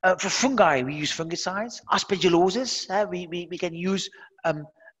 For fungi, we use fungicides. Aspergillosis, we can use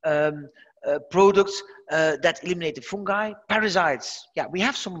products that eliminate the fungi. Parasites, yeah, we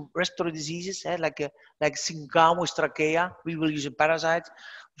have some respiratory diseases like Syngamos trachea. We will use a parasite.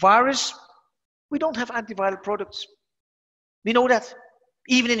 Virus, we don't have antiviral products. We know that.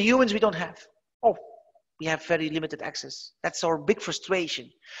 Even in humans, we don't have. Oh, we have very limited access. That's our big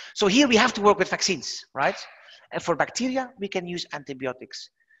frustration. So here we have to work with vaccines, right? And for bacteria, we can use antibiotics.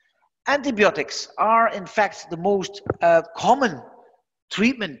 Antibiotics are, in fact, the most common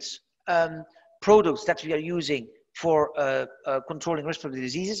treatment products that we are using for controlling respiratory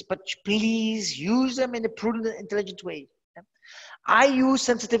diseases, but please use them in a prudent and intelligent way. I use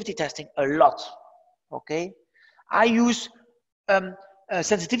sensitivity testing a lot, okay? I use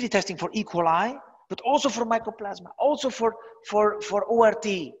sensitivity testing for E. coli, but also for mycoplasma, also for ORT.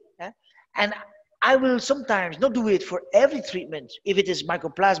 And I will sometimes not do it for every treatment if it is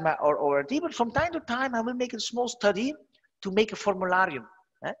mycoplasma or ORT, but from time to time I will make a small study to make a formularium.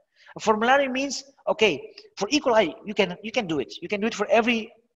 A formularium means, okay, for E. coli, you can do it. You can do it for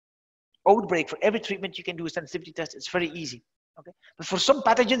every outbreak, for every treatment, you can do a sensitivity test. It's very easy. Okay, but for some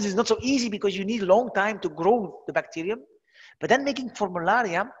pathogens, it's not so easy because you need a long time to grow the bacterium. But then making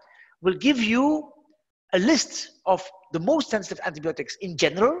formularia will give you a list of the most sensitive antibiotics in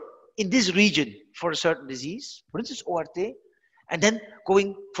general in this region for a certain disease, for instance, ORT, and then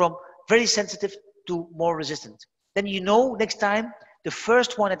going from very sensitive to more resistant. Then you know next time, the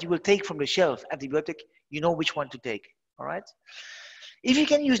first one that you will take from the shelf, antibiotic, you know which one to take, all right? If you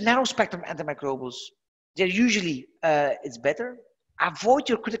can use narrow spectrum antimicrobials, they're usually, it's better. Avoid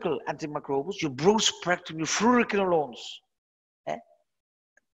your critical antimicrobials, your broad spectrum, your fluoroquinolones.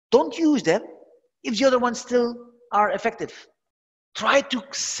 Don't use them if the other ones still are effective. Try to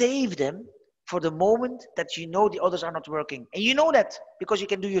save them for the moment that you know the others are not working. And you know that because you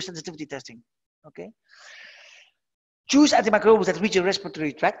can do your sensitivity testing, okay? Choose antimicrobials that reach your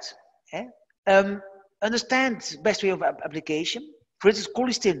respiratory tract. Understand best way of application. For instance,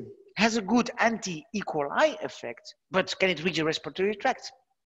 colistin has a good anti-E. coli effect, but can it reach your respiratory tract?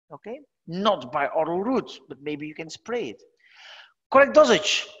 Okay, not by oral route, but maybe you can spray it. Correct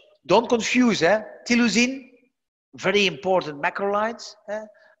dosage. Don't confuse. Tilluzin, very important macrolides.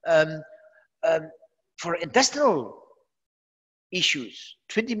 For intestinal issues,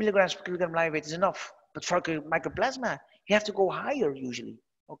 20 milligrams per kilogram live weight is enough. But for mycoplasma, you have to go higher usually.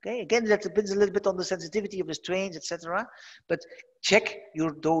 Okay, again, that depends a little bit on the sensitivity of the strains, etc. But check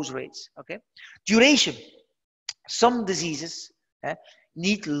your dose rates. Okay, duration. Some diseases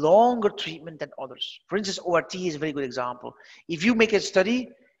need longer treatment than others. For instance, ORT is a very good example. If you make a study,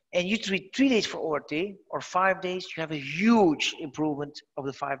 and you treat 3 days for ORT or 5 days, you have a huge improvement of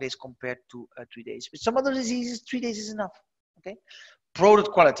the 5 days compared to 3 days. With some other diseases, 3 days is enough. Okay,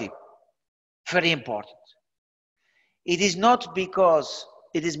 product quality, very important. It is not because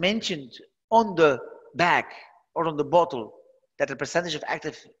it is mentioned on the bag or on the bottle that the percentage of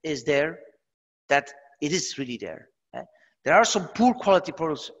active is there that it is really there. There are some poor quality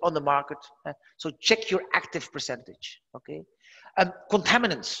products on the market, so check your active percentage. Okay,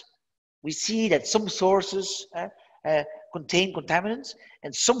 contaminants. We see that some sources contain contaminants,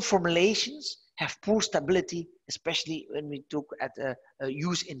 and some formulations have poor stability, especially when we look at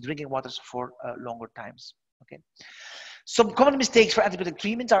use in drinking waters for longer times. Okay, some common mistakes for antibiotic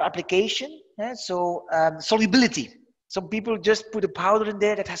treatments are application. Solubility. Some people just put a powder in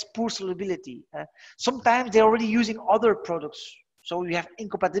there that has poor solubility. Sometimes they're already using other products, so you have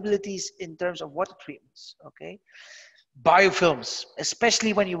incompatibilities in terms of water treatments. Okay, biofilms,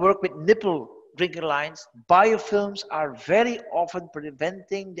 especially when you work with nipple drinking lines, biofilms are very often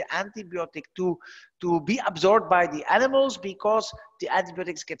preventing the antibiotic to be absorbed by the animals because the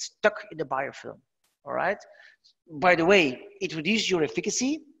antibiotics get stuck in the biofilm. All right. By the way, it reduces your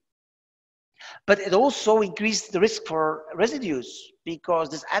efficacy, but it also increases the risk for residues because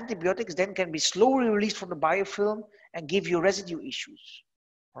these antibiotics then can be slowly released from the biofilm and give you residue issues.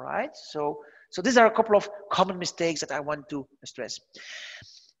 All right. So these are a couple of common mistakes that I want to stress.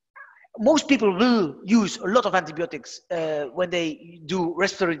 Most people will use a lot of antibiotics when they do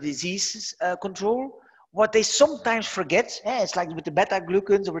respiratory diseases control. What they sometimes forget, it's like with the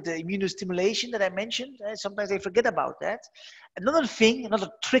beta-glucans or with the immunostimulation that I mentioned, sometimes they forget about that. Another thing, another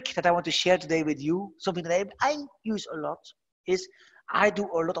trick that I want to share today with you, something that I use a lot, is I do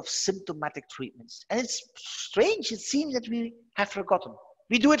a lot of symptomatic treatments. And it's strange, it seems that we have forgotten.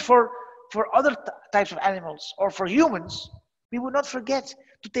 We do it for other types of animals or for humans. We would not forget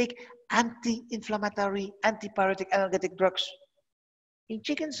to take anti-inflammatory, antipyretic, analgesic drugs. In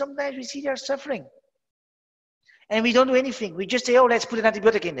chickens, sometimes we see they're suffering. And we don't do anything. We just say, oh, let's put an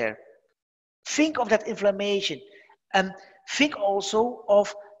antibiotic in there. Think of that inflammation. Think also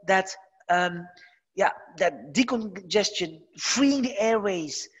of that, that decongestion, freeing the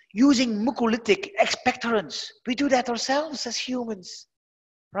airways, using mucolytic expectorants. We do that ourselves as humans,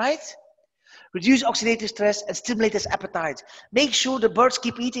 right? Reduce oxidative stress and stimulate this appetite. Make sure the birds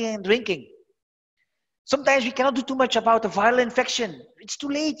keep eating and drinking. Sometimes we cannot do too much about a viral infection. It's too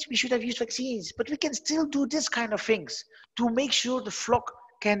late. We should have used vaccines. But we can still do this kind of things to make sure the flock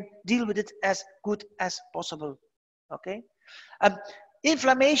can deal with it as good as possible. Okay?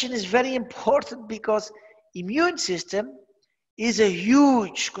 Inflammation is very important because immune system is a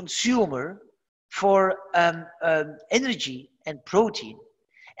huge consumer for energy and protein.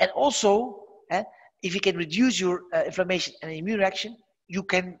 And also, if you can reduce your inflammation and immune reaction, you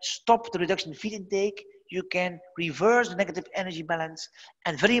can stop the reduction in feed intake, you can reverse the negative energy balance,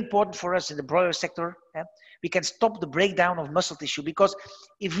 and very important for us in the broiler sector, we can stop the breakdown of muscle tissue, because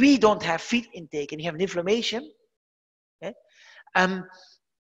if we don't have feed intake and you have an inflammation,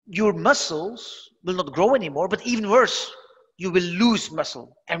 your muscles will not grow anymore, but even worse, you will lose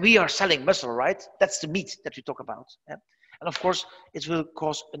muscle. And we are selling muscle, right? That's the meat that we talk about. And of course, it will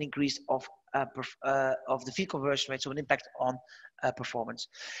cause an increase of the feed conversion rate, so an impact on performance.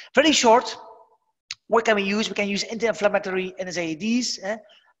 Very short, what can we use? We can use anti-inflammatory NSAIDs.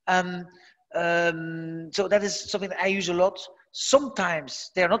 So that is something that I use a lot.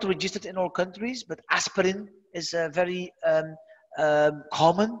 Sometimes they are not registered in all countries, but aspirin is very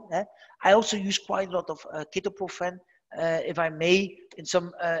common. I also use quite a lot of ketoprofen. If I may, in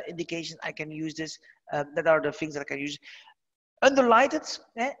some indications, I can use this. That are the things that I can use. Underlighted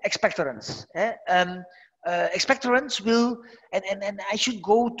expectorants. Expectorants will, and I should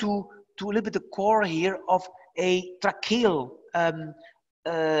go to a little bit the core here of a tracheal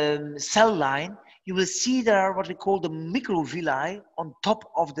cell line. You will see there are what we call the microvilli on top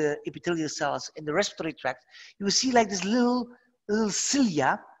of the epithelial cells in the respiratory tract. You will see like this little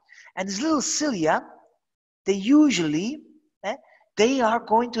cilia, and these little cilia, they usually, they are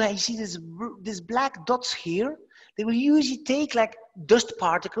going to, you see these black dots here, they will usually take like dust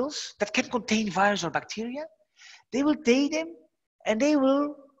particles that can contain virus or bacteria. They will take them and they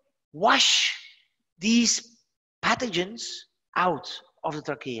will wash these pathogens out of the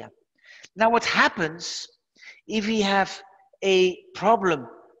trachea. Now what happens if we have a problem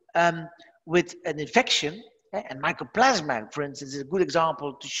with an infection, and mycoplasma, for instance, is a good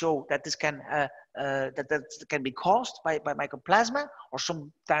example to show that this can that can be caused by mycoplasma, or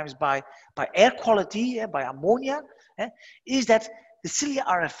sometimes by air quality, by ammonia, is that the cilia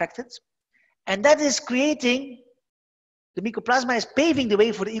are affected, and that is creating The mycoplasma is paving the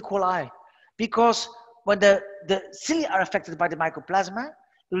way for the E. coli, because when the cilia are affected by the mycoplasma,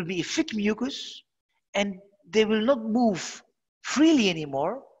 there will be a thick mucus, and they will not move freely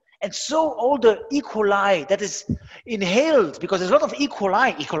anymore. And so all the E. coli that is inhaled, because there's a lot of E.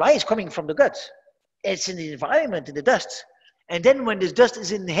 coli is coming from the gut. It's in the environment, in the dust. And then when this dust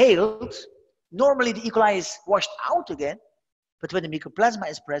is inhaled, normally the E. coli is washed out again. But when the mycoplasma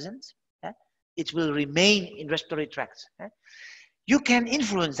is present, it will remain in respiratory tract. You can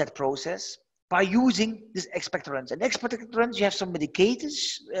influence that process by using these expectorants. And expectorants, you have some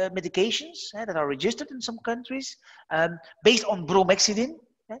medications that are registered in some countries based on bromexidine.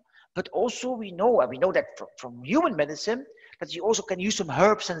 But also we know that from human medicine, that you also can use some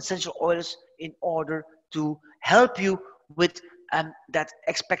herbs and essential oils in order to help you with that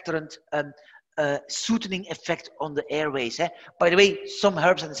expectorant soothing effect on the airways. By the way, some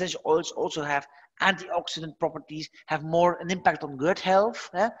herbs and essential oils also have antioxidant properties, have more an impact on gut health.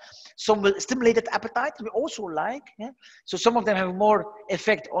 Some will stimulate that appetite, we also like. So some of them have more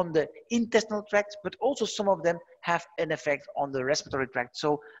effect on the intestinal tract, but also some of them have an effect on the respiratory tract.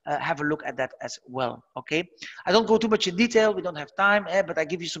 So have a look at that as well, okay? I don't go too much in detail, we don't have time, but I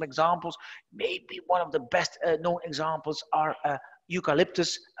give you some examples. Maybe one of the best known examples are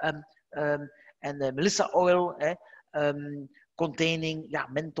eucalyptus and the melissa oil, containing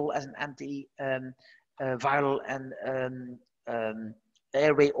menthol as an anti-viral and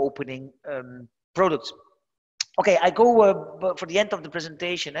airway opening product. Okay, I go for the end of the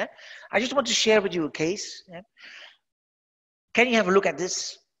presentation. I just want to share with you a case. Can you have a look at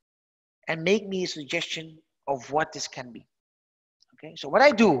this and make me a suggestion of what this can be? Okay, so what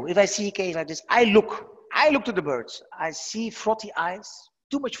I do if I see a case like this, I look to the birds. I see frothy eyes,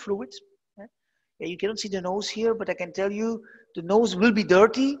 too much fluid. You cannot see the nose here, but I can tell you the nose will be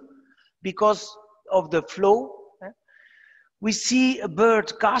dirty because of the flow. We see a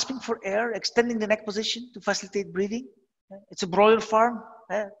bird gasping for air, extending the neck position to facilitate breathing. It's a broiler farm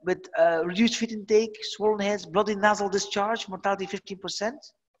with reduced feed intake, swollen heads, bloody nasal discharge, mortality 15%.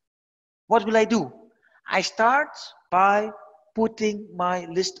 What will I do? I start by putting my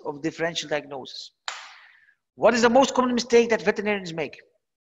list of differential diagnosis. What is the most common mistake that veterinarians make?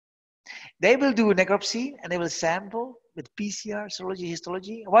 They will do a necropsy and they will sample with PCR, serology,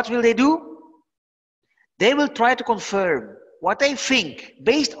 histology. What will they do? They will try to confirm what they think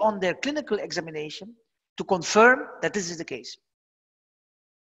based on their clinical examination to confirm that this is the case.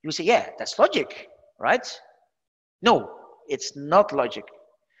 You say, yeah, that's logic, right? No, it's not logic.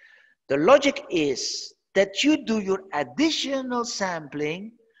 The logic is that you do your additional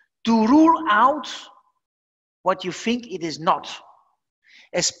sampling to rule out what you think it is not.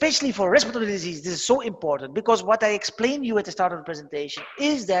 Especially for respiratory disease, this is so important because what I explained to you at the start of the presentation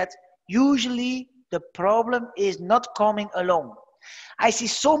is that usually the problem is not coming alone. I see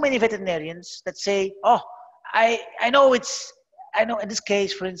so many veterinarians that say, oh, I know in this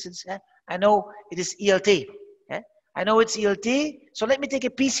case, for instance, I know it is ELT. I know it's ELT, so let me take a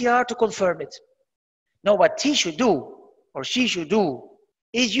PCR to confirm it. No, what he should do or she should do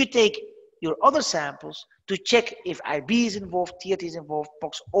is you take your other samples to check if IB is involved, TRT is involved,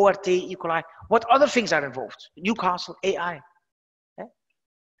 POX, ORT, E. coli, what other things are involved, Newcastle, AI.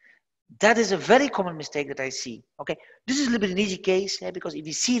 That is a very common mistake that I see. Okay, this is a little bit an easy case because if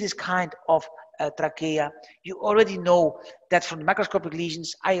you see this kind of trachea, you already know that from the macroscopic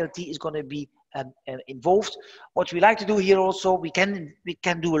lesions, ILT is going to be involved. What we like to do here also, we can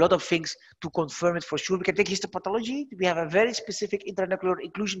do a lot of things to confirm it for sure. We can take histopathology. We have a very specific intranuclear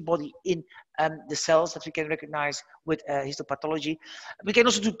inclusion body in the cells that we can recognize with histopathology. We can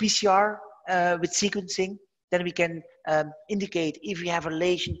also do PCR with sequencing. Then we can indicate if we have a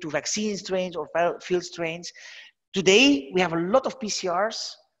relation to vaccine strains or field strains. Today, we have a lot of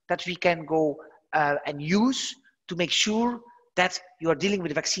PCRs that we can go and use to make sure that you are dealing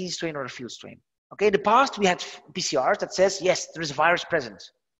with a vaccine strain or a field strain. Okay, in the past, we had PCRs that says, yes, there is a virus present.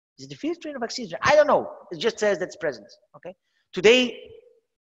 Is it the field strain or vaccine strain? I don't know. It just says that's present. Okay. Today,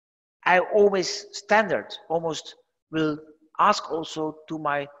 I always almost will ask also to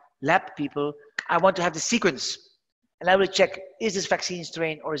my lab people, I want to have the sequence. And I will check, is this vaccine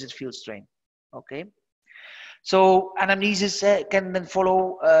strain or is it field strain? Okay. So anamnesis can then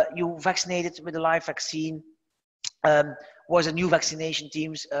follow, you vaccinated with a live vaccine. Was a new vaccination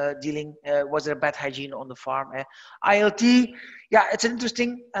teams dealing, was there bad hygiene on the farm? ILT, yeah, it's an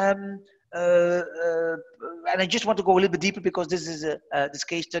interesting, and I just want to go a little bit deeper because this is this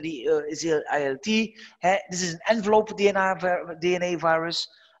case study is ILT. This is an envelope DNA virus.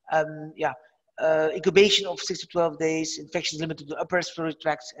 Yeah, incubation of 6 to 12 days, infections limited to the upper respiratory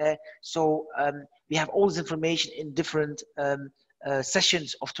tract. We have all this information in different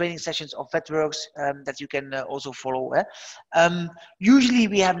sessions of training sessions of Vetworks that you can also follow. Usually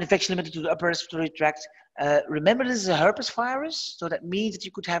we have an infection limited to the upper respiratory tract. Remember, this is a herpes virus, so that means that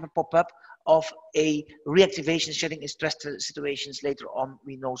you could have a pop-up of a reactivation shedding in stress situations later on.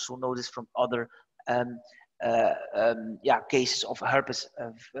 We also know this from other cases of herpes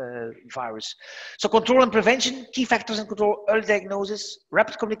virus. So control and prevention, key factors in control, early diagnosis,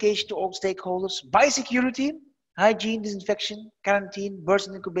 rapid communication to all stakeholders, biosecurity, hygiene, disinfection, quarantine, birth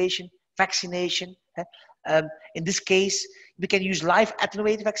and incubation, vaccination. In this case, we can use live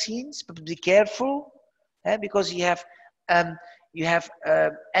attenuated vaccines, but be careful because you have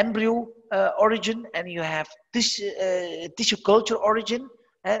embryo origin and you have tissue culture origin.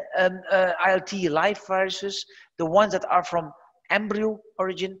 ILT live viruses, the ones that are from embryo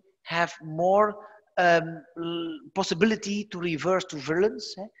origin have more possibility to reverse to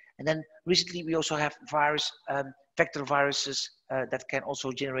virulence. And then recently we also have vector viruses that can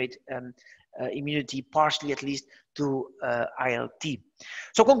also generate immunity, partially at least, to ILT.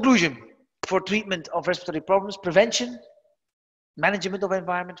 So conclusion for treatment of respiratory problems: prevention, management of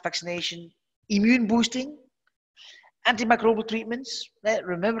environment, vaccination, immune boosting, antimicrobial treatments.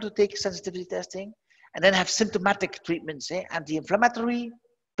 Remember to take sensitivity testing, and then have symptomatic treatments: anti-inflammatory,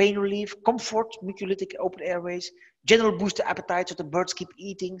 pain relief, comfort, mucolytic, open airways, general boost the appetite so the birds keep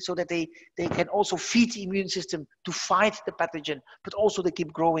eating so that they can also feed the immune system to fight the pathogen, but also they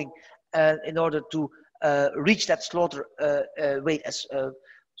keep growing in order to reach that slaughter weight as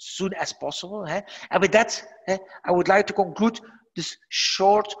soon as possible. And with that, I would like to conclude this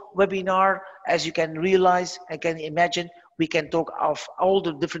short webinar. As you can realize, I can imagine, we can talk of all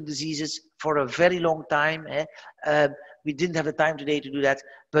the different diseases for a very long time. We didn't have the time today to do that,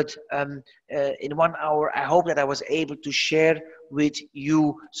 but in 1 hour, I hope that I was able to share with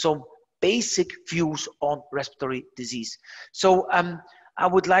you some basic views on respiratory disease. So I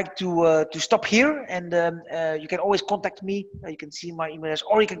would like to stop here, and you can always contact me. You can see my email address,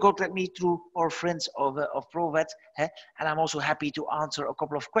 or you can contact me through our friends of Provet, and I'm also happy to answer a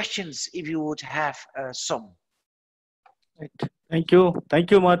couple of questions if you would have some. Thank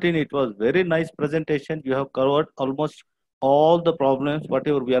you, Maarten. It was very nice presentation. You have covered almost all the problems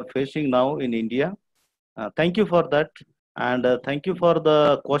whatever we are facing now in India. Thank you for that, and thank you for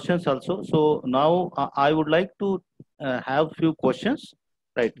the questions also. So now I would like to have few questions.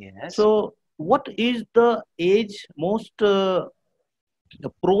 Right. Yes. So, what is the age most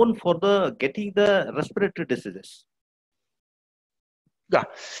prone for the getting the respiratory diseases? Yeah.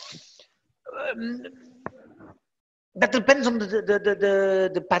 That depends on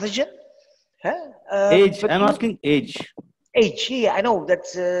the pathogen. Age. I'm asking age. Age. Yeah, I know that.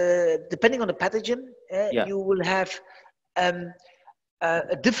 Depending on the pathogen, you will have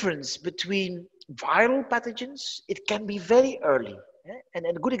a difference between viral pathogens. It can be very early. And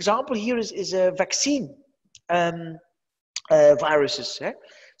a good example here is vaccine viruses.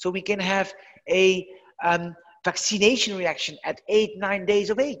 So we can have a vaccination reaction at 8-9 days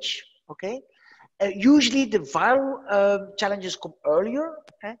of age. Okay, usually the viral challenges come earlier,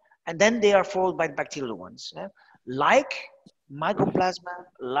 and then they are followed by the bacterial ones, like mycoplasma,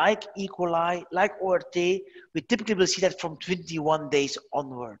 like E. coli, like ORT. We typically will see that from 21 days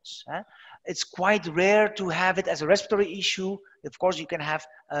onwards. It's quite rare to have it as a respiratory issue. Of course, you can have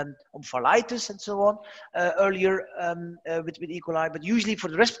omphalitis and so on earlier with E. coli, but usually for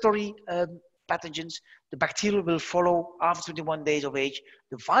the respiratory pathogens, the bacterial will follow after 21 days of age.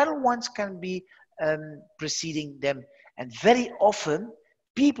 The viral ones can be preceding them. And very often,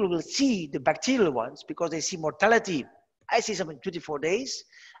 people will see the bacterial ones because they see mortality. I see something 24 days,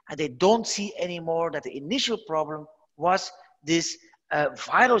 and they don't see anymore that the initial problem was this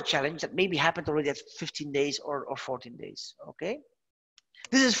viral challenge that maybe happened already at 15 days or 14 days, okay?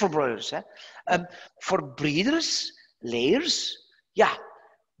 This is for broilers. For breeders, layers, yeah,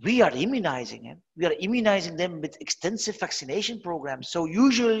 we are immunizing. We are immunizing them with extensive vaccination programs. So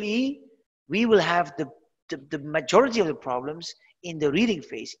usually we will have the majority of the problems in the rearing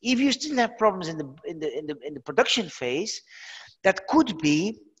phase. If you still have problems in the production phase, that could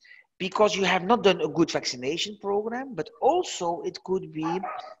be because you have not done a good vaccination program, but also it could be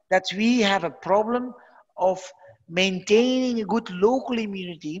that we have a problem of maintaining a good local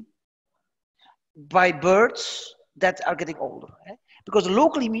immunity by birds that are getting older. Because the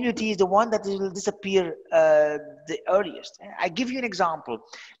local immunity is the one that will disappear the earliest. I give you an example.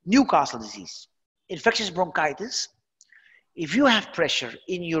 Newcastle disease, infectious bronchitis. If you have pressure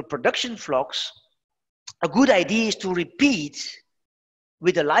in your production flocks, a good idea is to repeat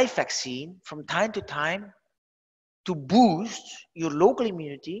with a live vaccine from time to time to boost your local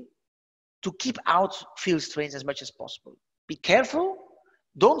immunity to keep out field strains as much as possible. Be careful.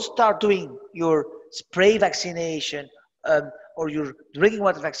 Don't start doing your spray vaccination or your drinking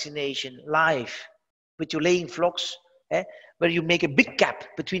water vaccination live with your laying flocks, where you make a big gap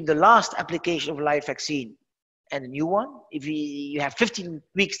between the last application of a live vaccine and a new one. If you have 15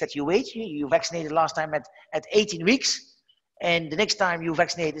 weeks that you wait, you vaccinated last time at 18 weeks, and the next time you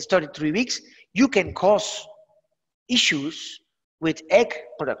vaccinate is 33 weeks, you can cause issues with egg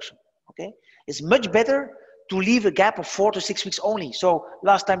production. Okay, it's much better to leave a gap of 4 to 6 weeks only. So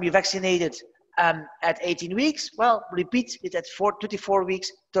last time you vaccinated at 18 weeks, well, repeat it at 24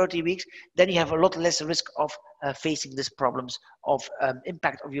 weeks, 30 weeks, then you have a lot less risk of facing these problems of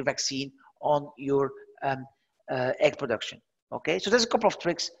impact of your vaccine on your egg production. Okay, so there's a couple of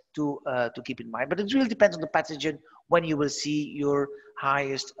tricks to keep in mind, but it really depends on the pathogen when you will see your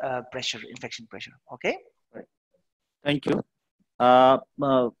highest infection pressure. Okay. Right. Thank you.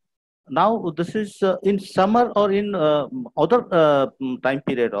 Now this is in summer or in other time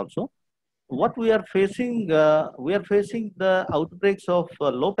period also. What we are facing the outbreaks of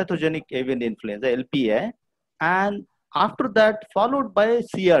low pathogenic avian influenza (LPA), and after that followed by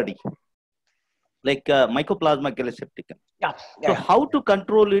CRD, like Mycoplasma gallisepticum. Yeah. So how to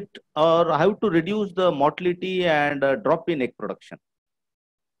control it, or how to reduce the mortality and drop in egg production?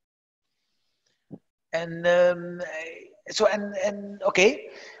 And okay.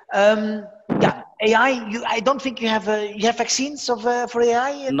 Yeah, AI. I don't think you have vaccines for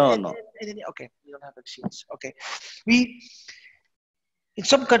AI. No. Okay, you don't have vaccines. Okay, in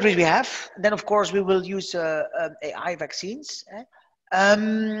some countries we have. Then of course we will use AI vaccines.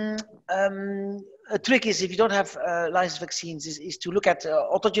 A trick is, if you don't have licensed vaccines, is to look at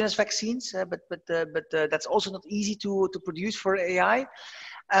autogenous vaccines. But that's also not easy to produce for AI.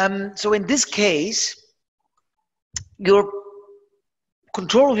 So in this case, your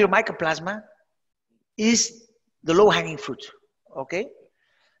control of your mycoplasma is the low-hanging fruit. Okay,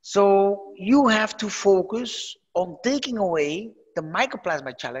 so you have to focus on taking away the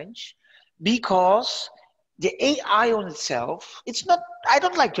mycoplasma challenge, because the AI on itself, it's not. I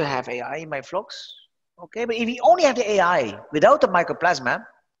don't like to have AI in my flocks. Okay, but if you only have the AI without the mycoplasma,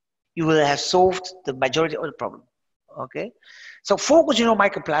 you will have solved the majority of the problem. Okay, so focus on your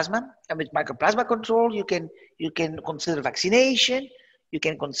mycoplasma, and with mycoplasma control, you can consider vaccination. You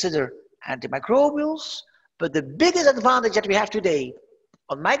can consider antimicrobials, but the biggest advantage that we have today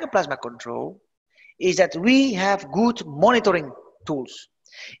on mycoplasma control is that we have good monitoring tools.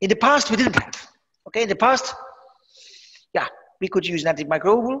 In the past, we didn't have. Okay, in the past, yeah, we could use an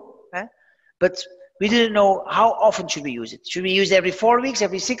antimicrobial, but we didn't know how often should we use it. Should we use it every 4 weeks,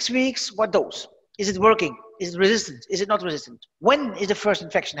 every 6 weeks? What dose? Is it working? Is it resistant? Is it not resistant? When is the first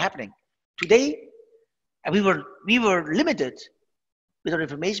infection happening? Today, and we were limited with our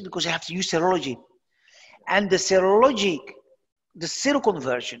information because you have to use serology. And the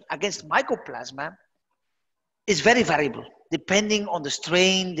seroconversion against mycoplasma is very variable, depending on the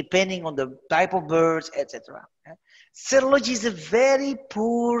strain, depending on the type of birds, etc. Serology is a very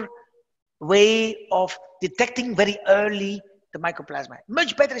poor way of detecting very early the mycoplasma.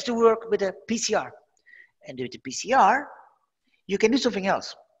 Much better is to work with a PCR. And with the PCR, you can do something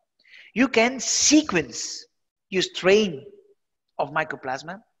else. You can sequence your strain of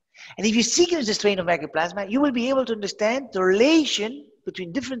mycoplasma. And if you sequence the strain of mycoplasma, you will be able to understand the relation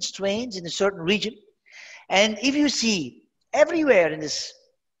between different strains in a certain region. And if you see everywhere in this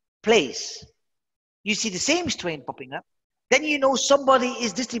place, you see the same strain popping up, then you know somebody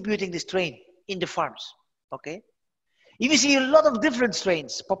is distributing the strain in the farms. Okay? If you see a lot of different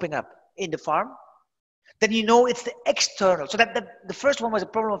strains popping up in the farm, then you know it's the external. So that the first one was a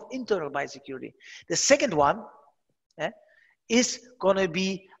problem of internal biosecurity. The second one is going to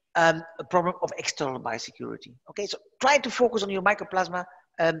be a problem of external biosecurity. Okay, so try to focus on your mycoplasma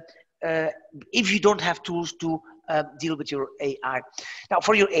if you don't have tools to deal with your AI. Now,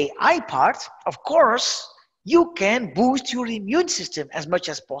 for your AI part, of course, you can boost your immune system as much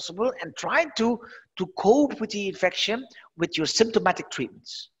as possible and try to cope with the infection with your symptomatic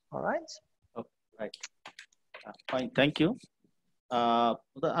treatments. All right? Okay, right. Fine, thank you.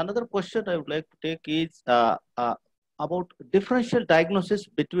 Another question I would like to take is about differential diagnosis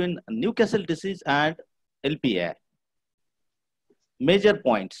between Newcastle disease and LPA. Major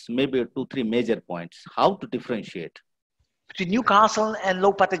points, maybe 2-3 major points. How to differentiate between Newcastle and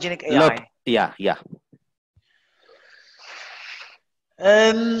low pathogenic AI? Yeah.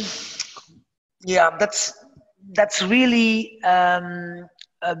 Yeah, that's really a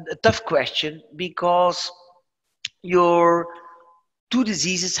tough question, because your two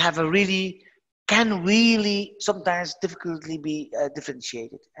diseases have a really, can really sometimes difficultly be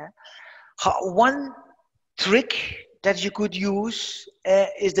differentiated. One trick that you could use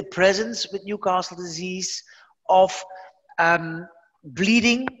is the presence with Newcastle disease of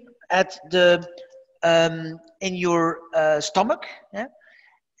bleeding at the in your stomach,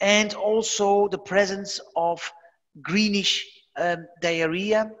 and also the presence of greenish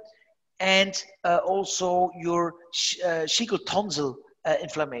diarrhea, and also your cecal tonsil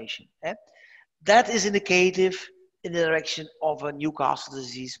inflammation. That is indicative in the direction of a Newcastle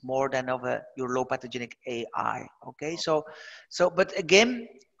disease more than of your low pathogenic AI. Okay, so but again,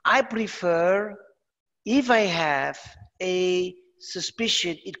 I prefer, if I have a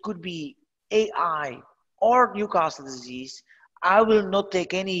suspicion it could be AI or Newcastle disease, I will not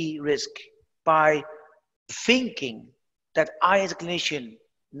take any risk by thinking that I, as a clinician,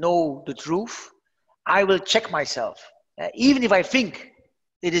 know the truth. I will check myself. Even if I think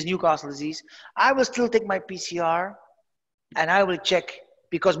it is Newcastle disease, I will still take my PCR and I will check,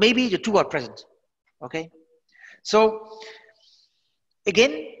 because maybe the two are present. Okay? So,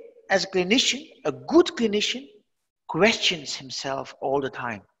 again, as a clinician, a good clinician questions himself all the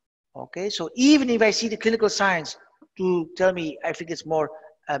time. Okay? So, even if I see the clinical signs to tell me I think it's more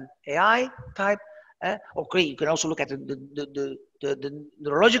AI type, okay, you can also look at the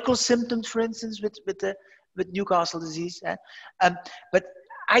neurological symptoms, for instance, with Newcastle disease. But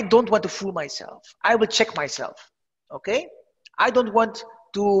I don't want to fool myself. I will check myself. Okay? I don't want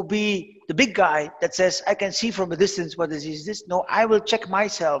to be the big guy that says I can see from a distance what disease is this. No, I will check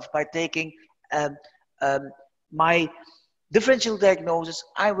myself by taking my differential diagnosis.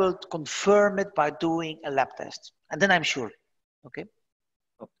 I will confirm it by doing a lab test, and then I'm sure. Okay.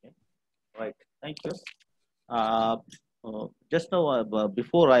 Okay. Right. Thank you. Just now,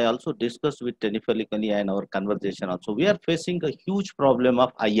 before I also discussed with Tenifalikani in our conversation also, we are facing a huge problem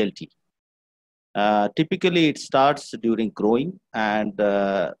of ILT. Typically, it starts during growing, and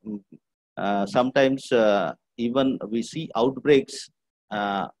sometimes even we see outbreaks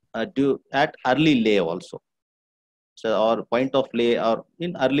at early lay also. So, or point of lay, or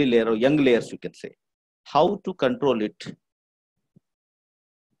in early layer or young layers, you can say. How to control it?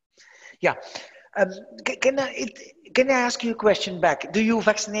 Yeah. Can I ask you a question back? Do you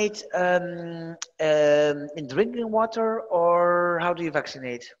vaccinate in drinking water, or how do you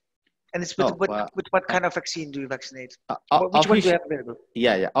vaccinate? And it's with what kind of vaccine do you vaccinate? Which one do you have available?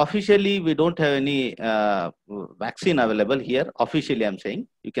 Yeah. Officially, we don't have any vaccine available here. Officially, I'm saying,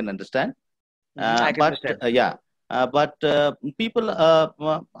 you can understand. I can understand. But people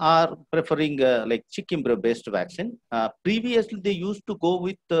are preferring like chicken based vaccine. Previously, they used to go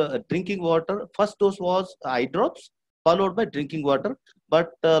with drinking water. First dose was eye drops, followed by drinking water.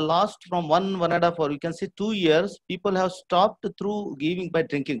 But last from one and a half, or you can say 2 years, people have stopped through giving by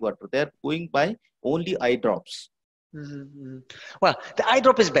drinking water. They are going by only eye drops. Well, the eye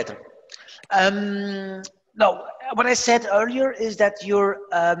drop is better. No, what I said earlier is that your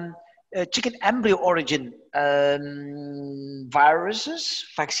chicken embryo origin viruses,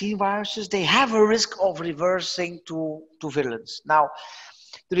 vaccine viruses, they have a risk of reversing to virulence. Now,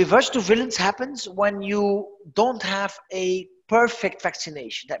 the reverse to virulence happens when you don't have a perfect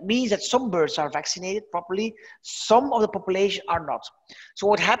vaccination. That means that some birds are vaccinated properly, some of the population are not. So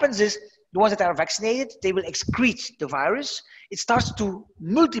what happens is, the ones that are vaccinated, they will excrete the virus. It starts to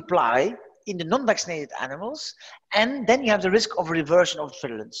multiply in the non-vaccinated animals, and then you have the risk of reversion of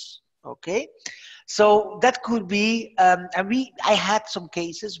virulence. Okay, so that could be, and I had some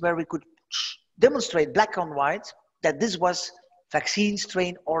cases where we could demonstrate black on white that this was vaccine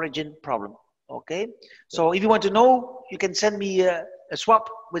strain origin problem. Okay, so if you want to know, you can send me a swab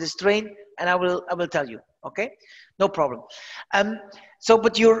with a strain, and I will tell you. Okay, no problem.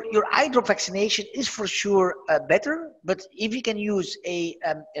 But your eye drop vaccination is for sure better. But if you can use a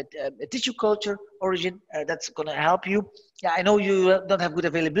tissue culture origin, that's going to help you. Yeah, I know you don't have good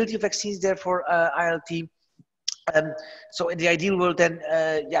availability of vaccines there for ILT. So in the ideal world, then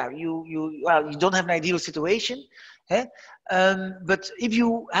you don't have an ideal situation. But if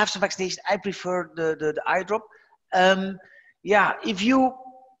you have some vaccination, I prefer the eye drop. If you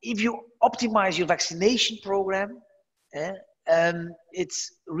optimize your vaccination program, it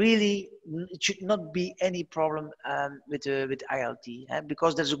should not be any problem with ILT,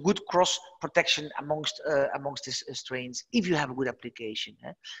 because there's a good cross protection amongst these strains if you have a good application.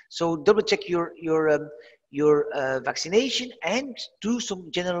 So double check your vaccination and do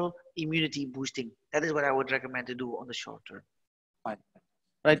some general immunity boosting. That is what I would recommend to do on the short term.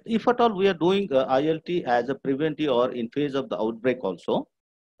 Right. If at all we are doing ILT as a preventive or in phase of the outbreak also,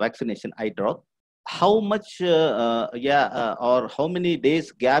 vaccination eye drop. how much, or how many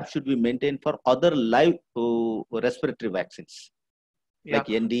days gap should we maintain for other live respiratory vaccines Yeah, like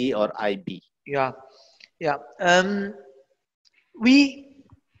ND or IB? yeah, yeah.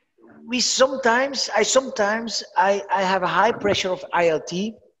 We sometimes, I have a high pressure of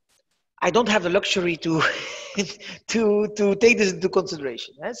ILT. I don't have the luxury to to take this into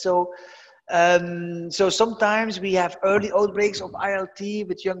consideration. So sometimes we have early outbreaks of ILT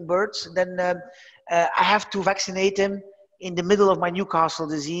with young birds. And then I have to vaccinate them in the middle of my Newcastle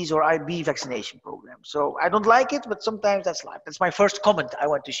disease or IB vaccination program. So I don't like it, but sometimes that's life. That's my first comment I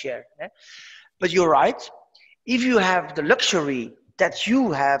want to share. But you're right. If you have the luxury that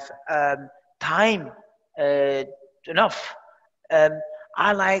you have time enough, um,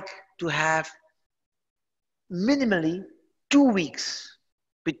 I like to have minimally 2 weeks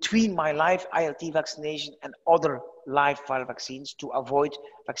between my live ILT vaccination and other live viral vaccines to avoid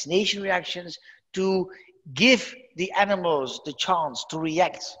vaccination reactions, to give the animals the chance to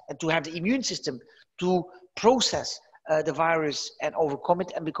react and to have the immune system to process the virus and overcome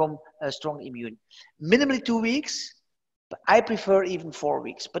it and become strong immune. Minimally 2 weeks, but I prefer even 4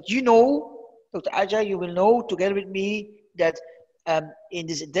 weeks. But you know, Dr. Ajay, you will know together with me that in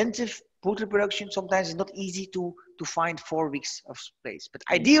this intensive poultry production, sometimes it's not easy to find 4 weeks of space. But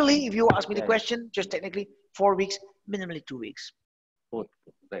ideally, if you ask me the question, just technically 4 weeks, minimally 2 weeks.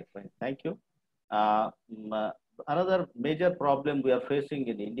 Right. Thank you. Another major problem we are facing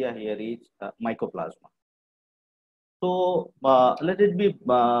in India here is mycoplasma. So let it be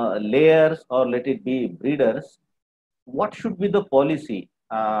layers or let it be breeders. What should be the policy?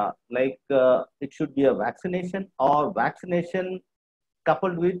 It should be a vaccination or vaccination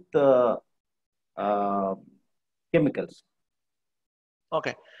coupled with chemicals.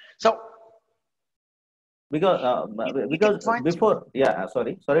 Okay, so because before,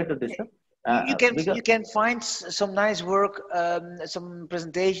 sorry to disturb. You can find some nice work, some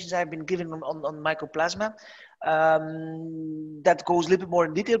presentations I've been giving on mycoplasma. That goes a little bit more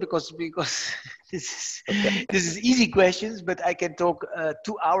in detail because this is easy questions, but I can talk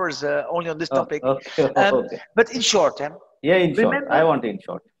 2 hours only on this topic. But in short, short, I want in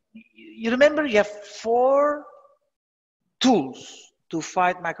short. You remember you have 4 tools to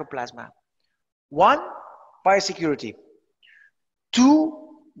fight mycoplasma. 1, biosecurity. 2,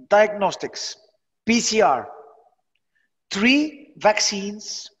 diagnostics, PCR. 3,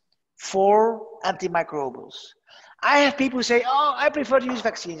 vaccines. 4, antimicrobials. I have people who say, oh, I prefer to use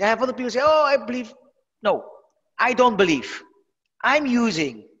vaccines. I have other people who say, oh, I believe. No, I don't believe. I'm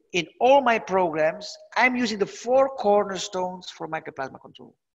using, in all my programs, I'm using the 4 cornerstones for mycoplasma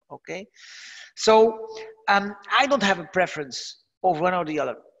control. Okay? So I don't have a preference of one or the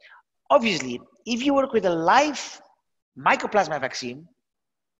other. Obviously, if you work with a live mycoplasma vaccine,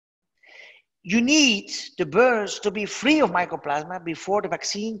 you need the birds to be free of mycoplasma before the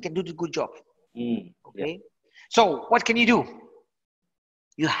vaccine can do the good job. Okay? So what can you do?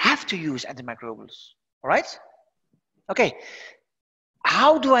 You have to use antimicrobials, all right? Okay,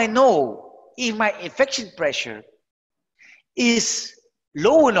 how do I know if my infection pressure is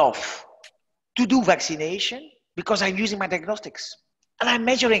low enough to do vaccination? Because I'm using my diagnostics. And I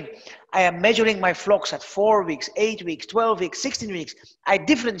am measuring my flocks at 4 weeks, 8 weeks, 12 weeks, 16 weeks. I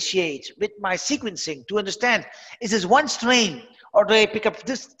differentiate with my sequencing to understand, is this one strain or do I pick up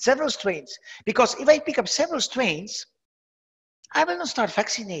several strains? Because if I pick up several strains, I will not start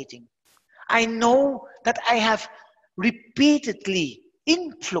vaccinating. I know that I have repeatedly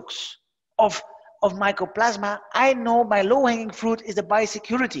influx of mycoplasma. I know my low-hanging fruit is the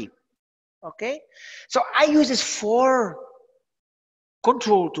biosecurity. Okay? So I use these 4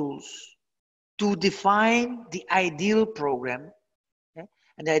 control tools to define the ideal program. Okay?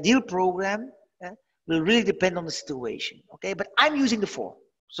 And the ideal program will really depend on the situation. Okay? But I'm using the 4.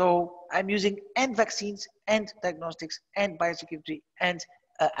 So I'm using and vaccines and diagnostics and biosecurity and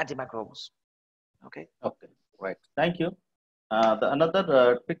antimicrobials. Okay. Okay. Right. Thank you.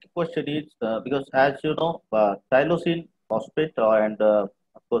 Another tricky question is because as you know, tyrosine phosphate and of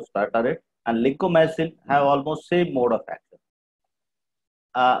course tartarate and lincomycin have almost same mode of action.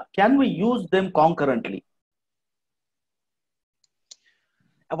 Can we use them concurrently?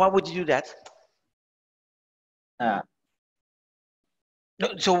 And why would you do that? No,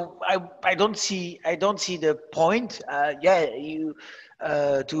 so I don't see the point.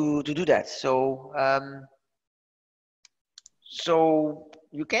 To do that. So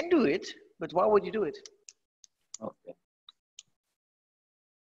you can do it, but why would you do it? Okay.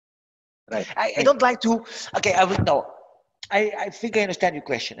 Right. I don't like to. Okay, I would know. I think I understand your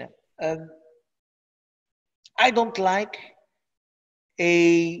question. I don't like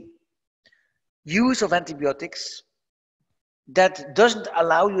a use of antibiotics that doesn't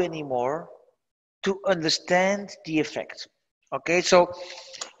allow you anymore to understand the effect. Okay, so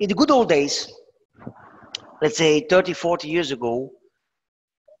in the good old days, let's say 30, 40 years ago,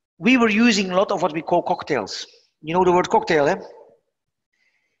 we were using a lot of what we call cocktails. You know the word cocktail, eh?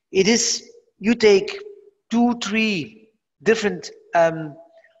 It is, you take 2, 3 different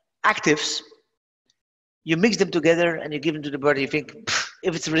actives, you mix them together and you give them to the bird. You think,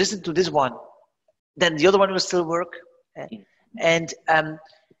 if it's resistant to this one, then the other one will still work. And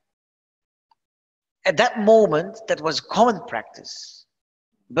at that moment, that was common practice.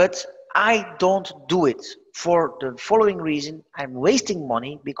 But I don't do it for the following reason. I'm wasting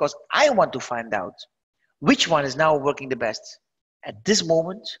money because I want to find out which one is now working the best. At this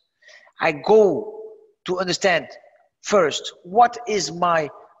moment, I go to understand first, what is my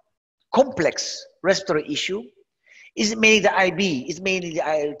complex respiratory issue? Is it mainly the IB? Is it mainly the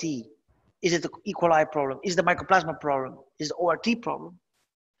ILT? Is it the E. coli problem? Is it the mycoplasma problem? Is it the ORT problem?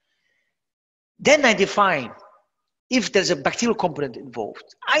 Then I define if there's a bacterial component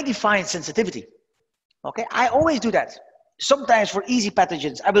involved. I define sensitivity. Okay, I always do that. Sometimes for easy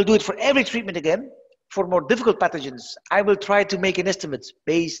pathogens, I will do it for every treatment again. For more difficult pathogens, I will try to make an estimate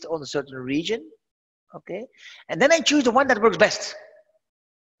based on a certain region. Okay, and then I choose the one that works best.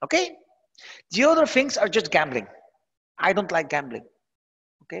 Okay, the other things are just gambling. I don't like gambling.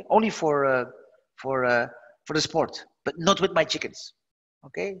 Okay, only for the sport, but not with my chickens.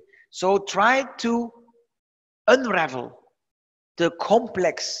 Okay, so try to unravel the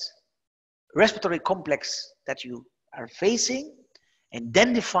complex respiratory complex that you are facing, and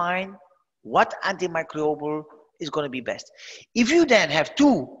then define what antimicrobial is going to be best. If you then have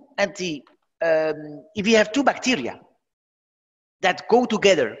if you have two bacteria that go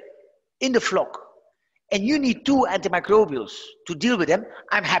together in the flock, and you need 2 antimicrobials to deal with them,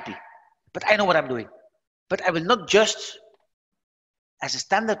 I'm happy. But I know what I'm doing. But I will not just, as a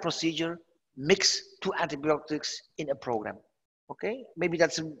standard procedure, mix 2 antibiotics in a program. Okay? Maybe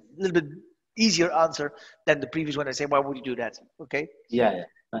that's a little bit easier answer than the previous one. I say, why would you do that? Okay? Yeah.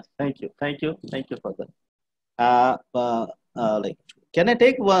 Thank you for that. Can I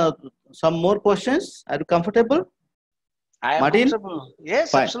take some more questions? Are you comfortable? I am Maarten? comfortable.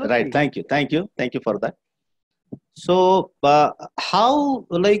 Yes, Fine. absolutely. Right. Thank you for that. So, how,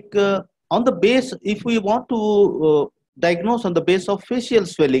 on the base, if we want to diagnose on the base of facial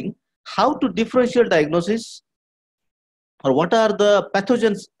swelling, how to differential diagnosis, or what are the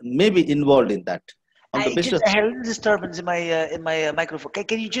pathogens maybe involved in that? On the basis, I had a disturbance in my microphone.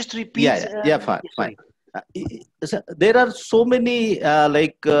 Can you just repeat? Fine. There are so many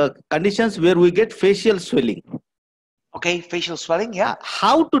conditions where we get facial swelling. Okay, facial swelling, yeah.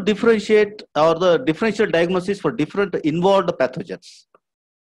 How to differentiate, or the differential diagnosis for different involved pathogens?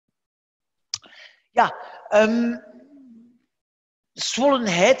 Yeah, swollen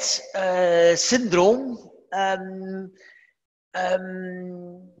head syndrome.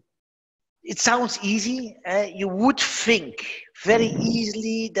 It sounds easy. You would think very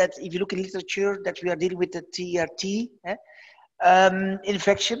easily that if you look in literature that we are dealing with the TRT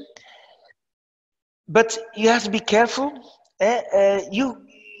infection. But you have to be careful.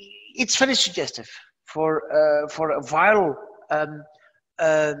 It's very suggestive for a viral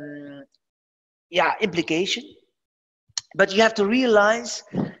implication. But you have to realize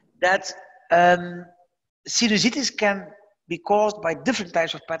that sinusitis can be caused by different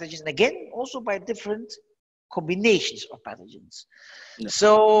types of pathogens, and again, also by different combinations of pathogens. Yeah.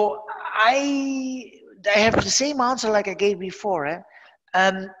 So I have the same answer like I gave before.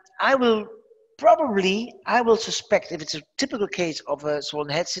 I will suspect, if it's a typical case of a swollen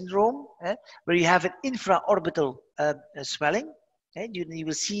head syndrome, where you have an infraorbital swelling, you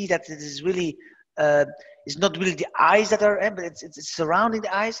will see that it is really, it's not really the eyes that are, but it's surrounding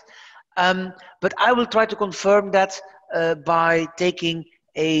the eyes. But I will try to confirm that by taking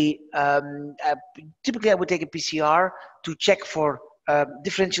typically I would take a PCR to check for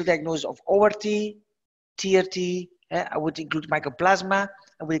differential diagnosis of ORT, TRT. I would include mycoplasma.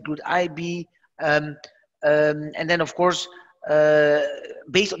 I would include IB. And then, of course,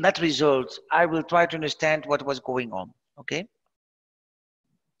 based on that result, I will try to understand what was going on. Okay?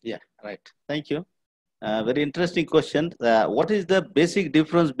 Yeah, right. Thank you. Very interesting question. What is the basic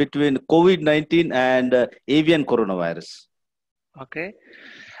difference between COVID-19 and avian coronavirus? Okay.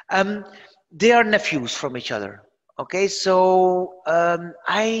 They are nephews from each other. Okay, so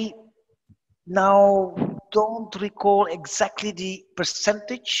I now don't recall exactly the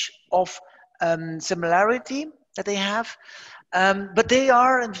percentage of similarity that they have, but they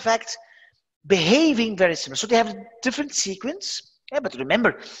are in fact behaving very similar. So they have a different sequence. Yeah, but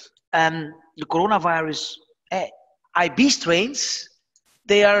remember, the coronavirus IB strains,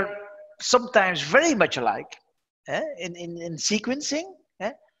 they are sometimes very much alike in sequencing,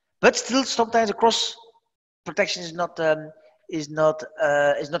 but still sometimes the cross protection is not 100%.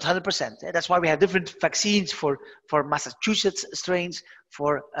 That's why we have different vaccines for Massachusetts strains,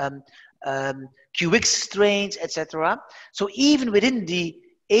 for QX strains, etc. So even within the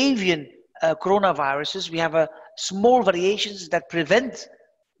avian coronaviruses, we have small variations that prevent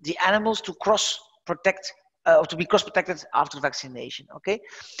the animals to cross protect or to be cross protected after vaccination. Okay.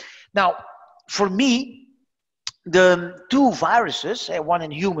 Now, for me, the two viruses, one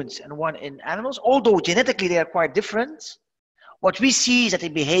in humans and one in animals, although genetically they are quite different, what we see is that they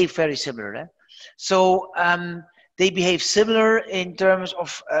behave very similar. So they behave similar in terms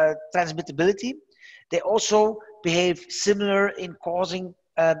of transmittability. They also behave similar in causing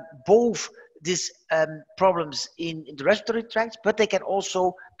both these problems in the respiratory tract, but they can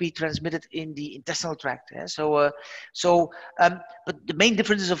also be transmitted in the intestinal tract. But the main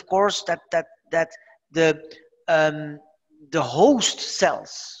difference is, of course, that the host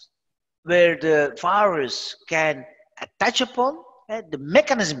cells where the virus can attach upon, the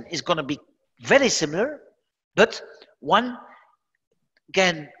mechanism is going to be very similar, but one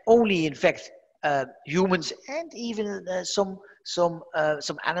can only infect humans and even some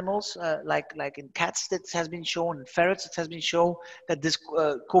animals, like in cats that has been shown, in ferrets it has been shown that this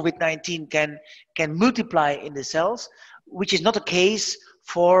COVID-19 can multiply in the cells, which is not the case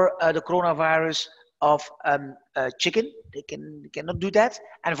for the coronavirus of chicken. They cannot do that,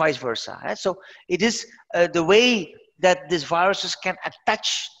 and vice versa. So it is the way that these viruses can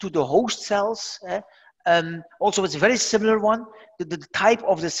attach to the host cells. Also, it's a very similar one. The type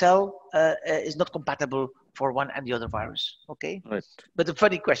of the cell is not compatible for one and the other virus. Okay. Right. But a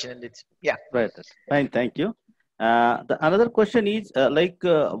funny question, indeed. Yeah. Right. Fine. Thank you. The another question is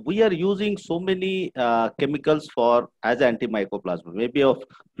we are using so many chemicals as antimycoplasma, maybe of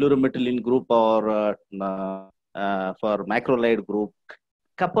fluoromethylene group or for macrolide group,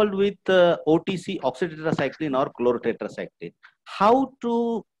 coupled with OTC, oxytetracycline or chlorotetracycline. How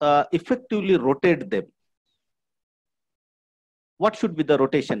to effectively rotate them? What should be the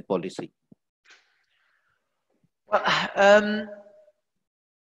rotation policy? Well,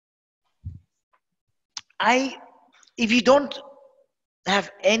 if you don't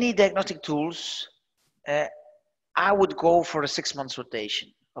have any diagnostic tools, I would go for a 6 months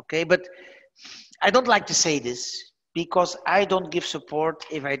rotation. Okay, but I don't like to say this because I don't give support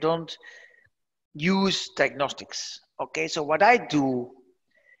if I don't use diagnostics. Okay, so what I do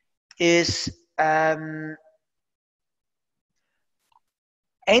is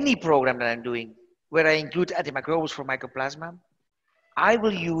any program that I'm doing where I include antimicrobials for mycoplasma, I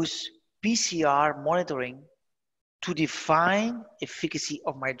will use PCR monitoring to define efficacy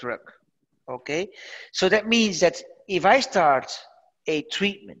of my drug. Okay, so that means that if I start a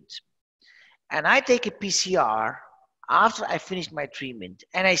treatment and I take a PCR after I finish my treatment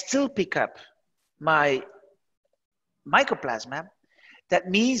and I still pick up my mycoplasma, that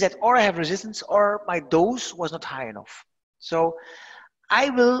means that or I have resistance or my dose was not high enough. So I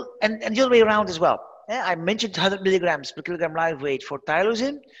will, and the other way around as well. I mentioned 100 milligrams per kilogram live weight for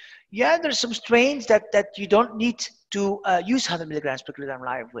tylosin. Yeah, there's some strains that you don't need to use 100 milligrams per kilogram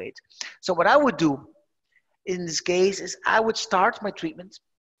live weight. So what I would do in this case is I would start my treatment.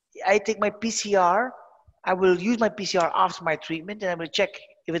 I take my PCR. I will use my PCR after my treatment and I will check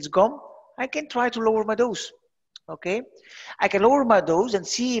if it's gone. I can try to lower my dose. Okay, I can lower my dose and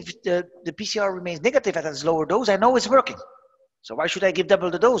see if the PCR remains negative at this lower dose. I know it's working. So why should I give double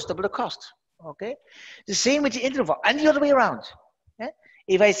the dose, double the cost? Okay, the same with the interval and the other way around.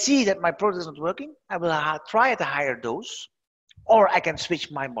 If I see that my product is not working, I will try at a higher dose, or I can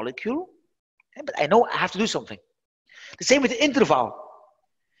switch my molecule. But I know I have to do something. The same with the interval.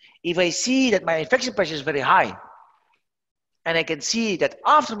 If I see that my infection pressure is very high, and I can see that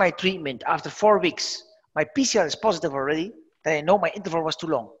after my treatment, after 4 weeks, my PCR is positive already, then I know my interval was too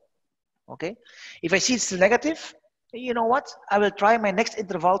long. Okay, if I see it's still negative, you know what? I will try my next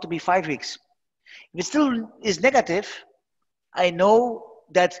interval to be 5 weeks. If it still is negative, I know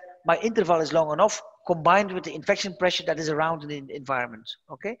that my interval is long enough combined with the infection pressure that is around in the environment.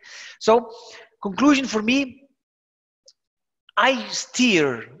 Okay, so conclusion for me, I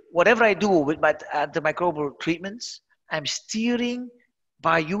steer whatever I do with my antimicrobial treatments. I'm steering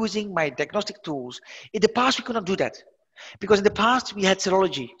by using my diagnostic tools. In the past, we could not do that because in the past we had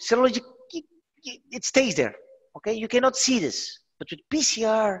serology. Serology, it stays there. Okay, you cannot see this, but with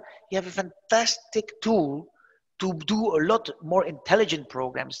PCR, you have a fantastic tool to do a lot more intelligent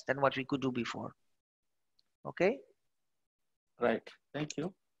programs than what we could do before. Okay? Right. Thank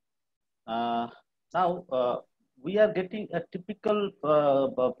you. Now, we are getting a typical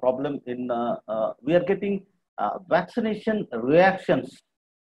problem in, we are getting vaccination reactions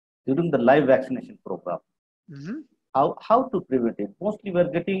during the live vaccination program. Mm-hmm. How to prevent it? Mostly we are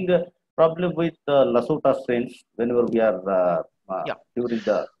getting a problem with Lasota strains whenever we are Yeah. during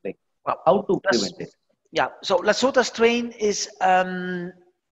the, like, Well, how to prevent it? yeah. So Lasota strain is a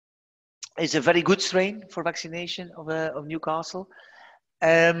very good strain for vaccination of Newcastle.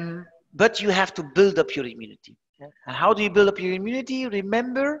 But you have to build up your immunity. And how do you build up your immunity?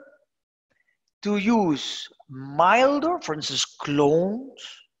 Remember to use milder, for instance, clones,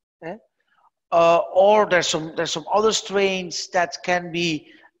 or there's some other strains that can be,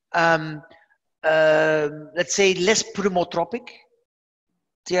 let's say, less pneumotropic.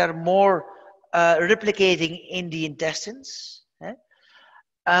 They are more replicating in the intestines.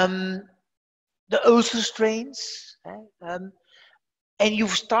 The ulcer strains. And you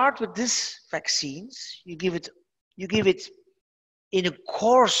start with these vaccines. You give it in a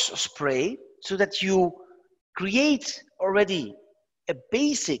coarse spray so that you create already a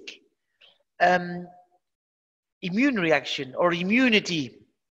basic immune reaction or immunity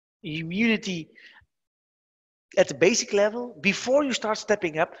at the basic level before you start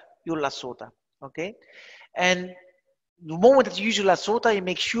stepping up your Lasota. Okay, and the moment that you use your Lasota, you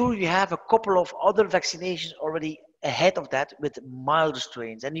make sure you have a couple of other vaccinations already ahead of that with milder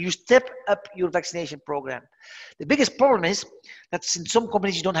strains, and you step up your vaccination program. The biggest problem is that in some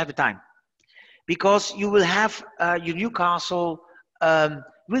companies you don't have the time, because you will have your Newcastle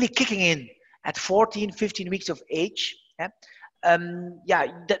really kicking in at 14, 15 weeks of age.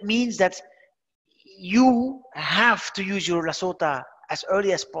 That means that you have to use your Lasota as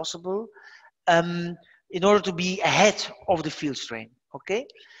early as possible in order to be ahead of the field strain. Okay.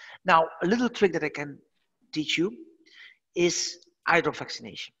 Now, a little trick that I can teach you is eye drop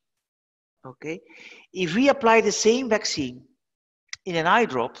vaccination. Okay. If we apply the same vaccine in an eye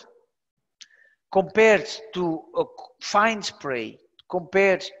drop compared to a fine spray,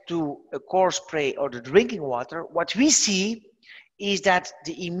 compared to a coarse spray or the drinking water, what we see is that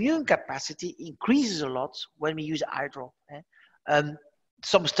the immune capacity increases a lot when we use eye drop.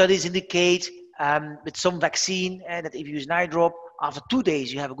 Some studies indicate with some vaccine that if you use an eye drop, after 2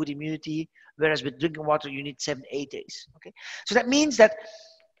 days you have a good immunity, whereas with drinking water you need 7, 8 days. Okay, so that means that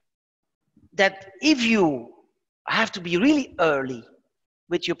if you have to be really early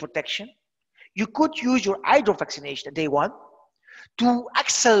with your protection, you could use your eye drop vaccination at day 1 to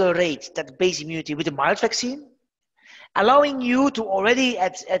accelerate that base immunity with a mild vaccine, allowing you to already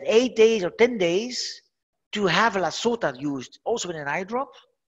at 8 days or 10 days to have a Lasota used also in an eye drop,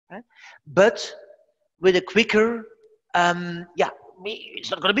 but with a quicker,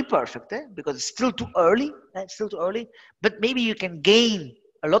 it's not going to be perfect because it's still too early. It's still too early, but maybe you can gain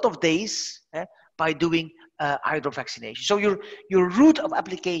a lot of days by doing eye drop vaccination. So your route of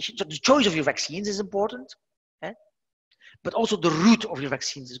application, so the choice of your vaccines is important, but also the route of your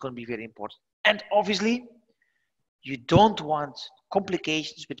vaccines is going to be very important. And obviously, you don't want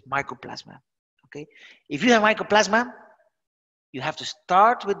complications with mycoplasma. Okay, if you have mycoplasma, you have to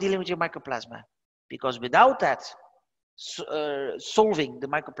start with dealing with your mycoplasma, because without that solving the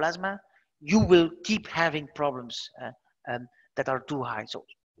mycoplasma, you will keep having problems that are too high. So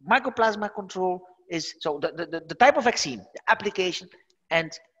mycoplasma control is the type of vaccine, the application,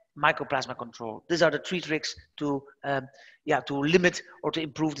 and mycoplasma control. These are the 3 tricks to limit or to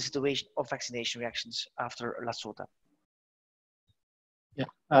improve the situation of vaccination reactions after Lasota.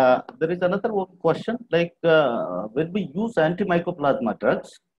 Yeah, there is another question, like when we use antimycoplasma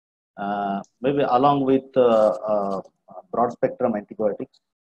drugs, maybe along with broad spectrum antibiotics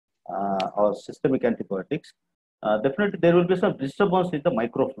or systemic antibiotics, definitely there will be some disturbance in the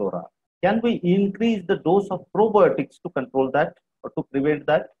microflora. Can we increase the dose of probiotics to control that or to prevent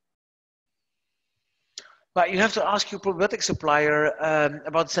that? But you have to ask your probiotic supplier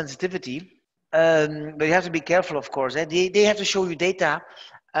about sensitivity. But you have to be careful, of course. They have to show you data.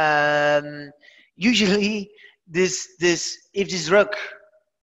 Usually, if this drug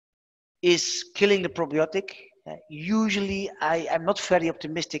is killing the probiotic, usually I'm not very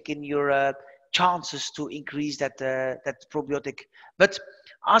optimistic in your chances to increase that probiotic. But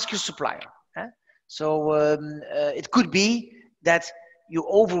ask your supplier. So it could be that you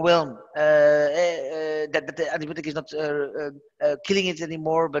overwhelm that the antibiotic is not killing it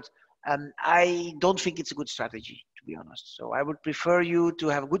anymore, but I don't think it's a good strategy, to be honest. So I would prefer you to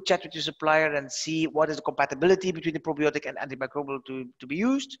have a good chat with your supplier and see what is the compatibility between the probiotic and antimicrobial to be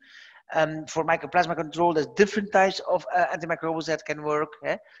used. For mycoplasma control, there's different types of antimicrobials that can work.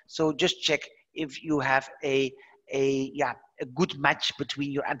 So just check if you have a a good match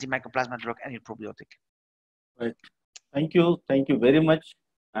between your antimycoplasma drug and your probiotic. Right. Thank you very much.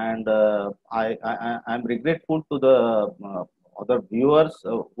 And I'm regretful to the other viewers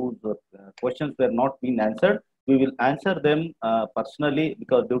whose questions were not being answered. We will answer them personally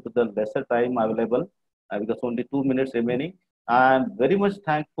because due to the lesser time available, because only 2 minutes remaining. I'm very much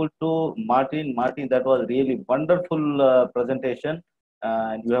thankful to Maarten. Maarten, that was really wonderful presentation,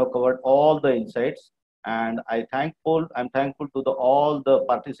 and you have covered all the insights. And I'm thankful to all the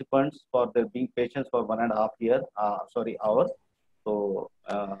participants for their being patient for 1.5 hour. So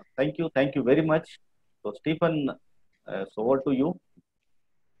thank you very much. So Stephen, so over to you.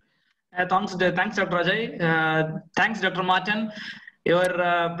 Thanks, Dr. Ajay. Thanks, Dr. Maarten. Your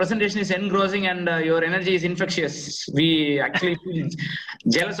presentation is engrossing and your energy is infectious. We actually feel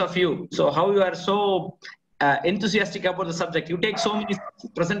jealous of you. So how you are so enthusiastic about the subject. You take so many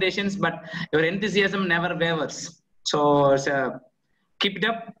presentations, but your enthusiasm never wavers. So keep it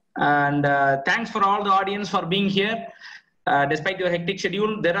up. And thanks for all the audience for being here. Despite your hectic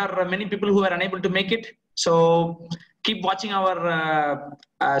schedule, there are many people who are unable to make it. So keep watching our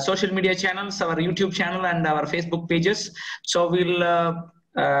social media channels, our YouTube channel and our Facebook pages. So we'll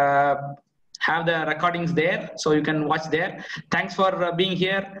have the recordings there, so you can watch there. Thanks for being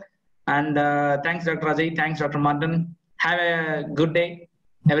here. And thanks, Dr. Ajay. Thanks, Dr. Maarten. Have a good day,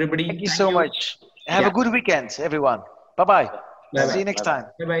 everybody. Thank you so much. Have a good weekend, everyone. Bye-bye. See you next time.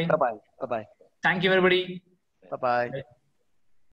 Bye-bye. Bye-bye. Bye-bye. Thank you, everybody. Bye-bye.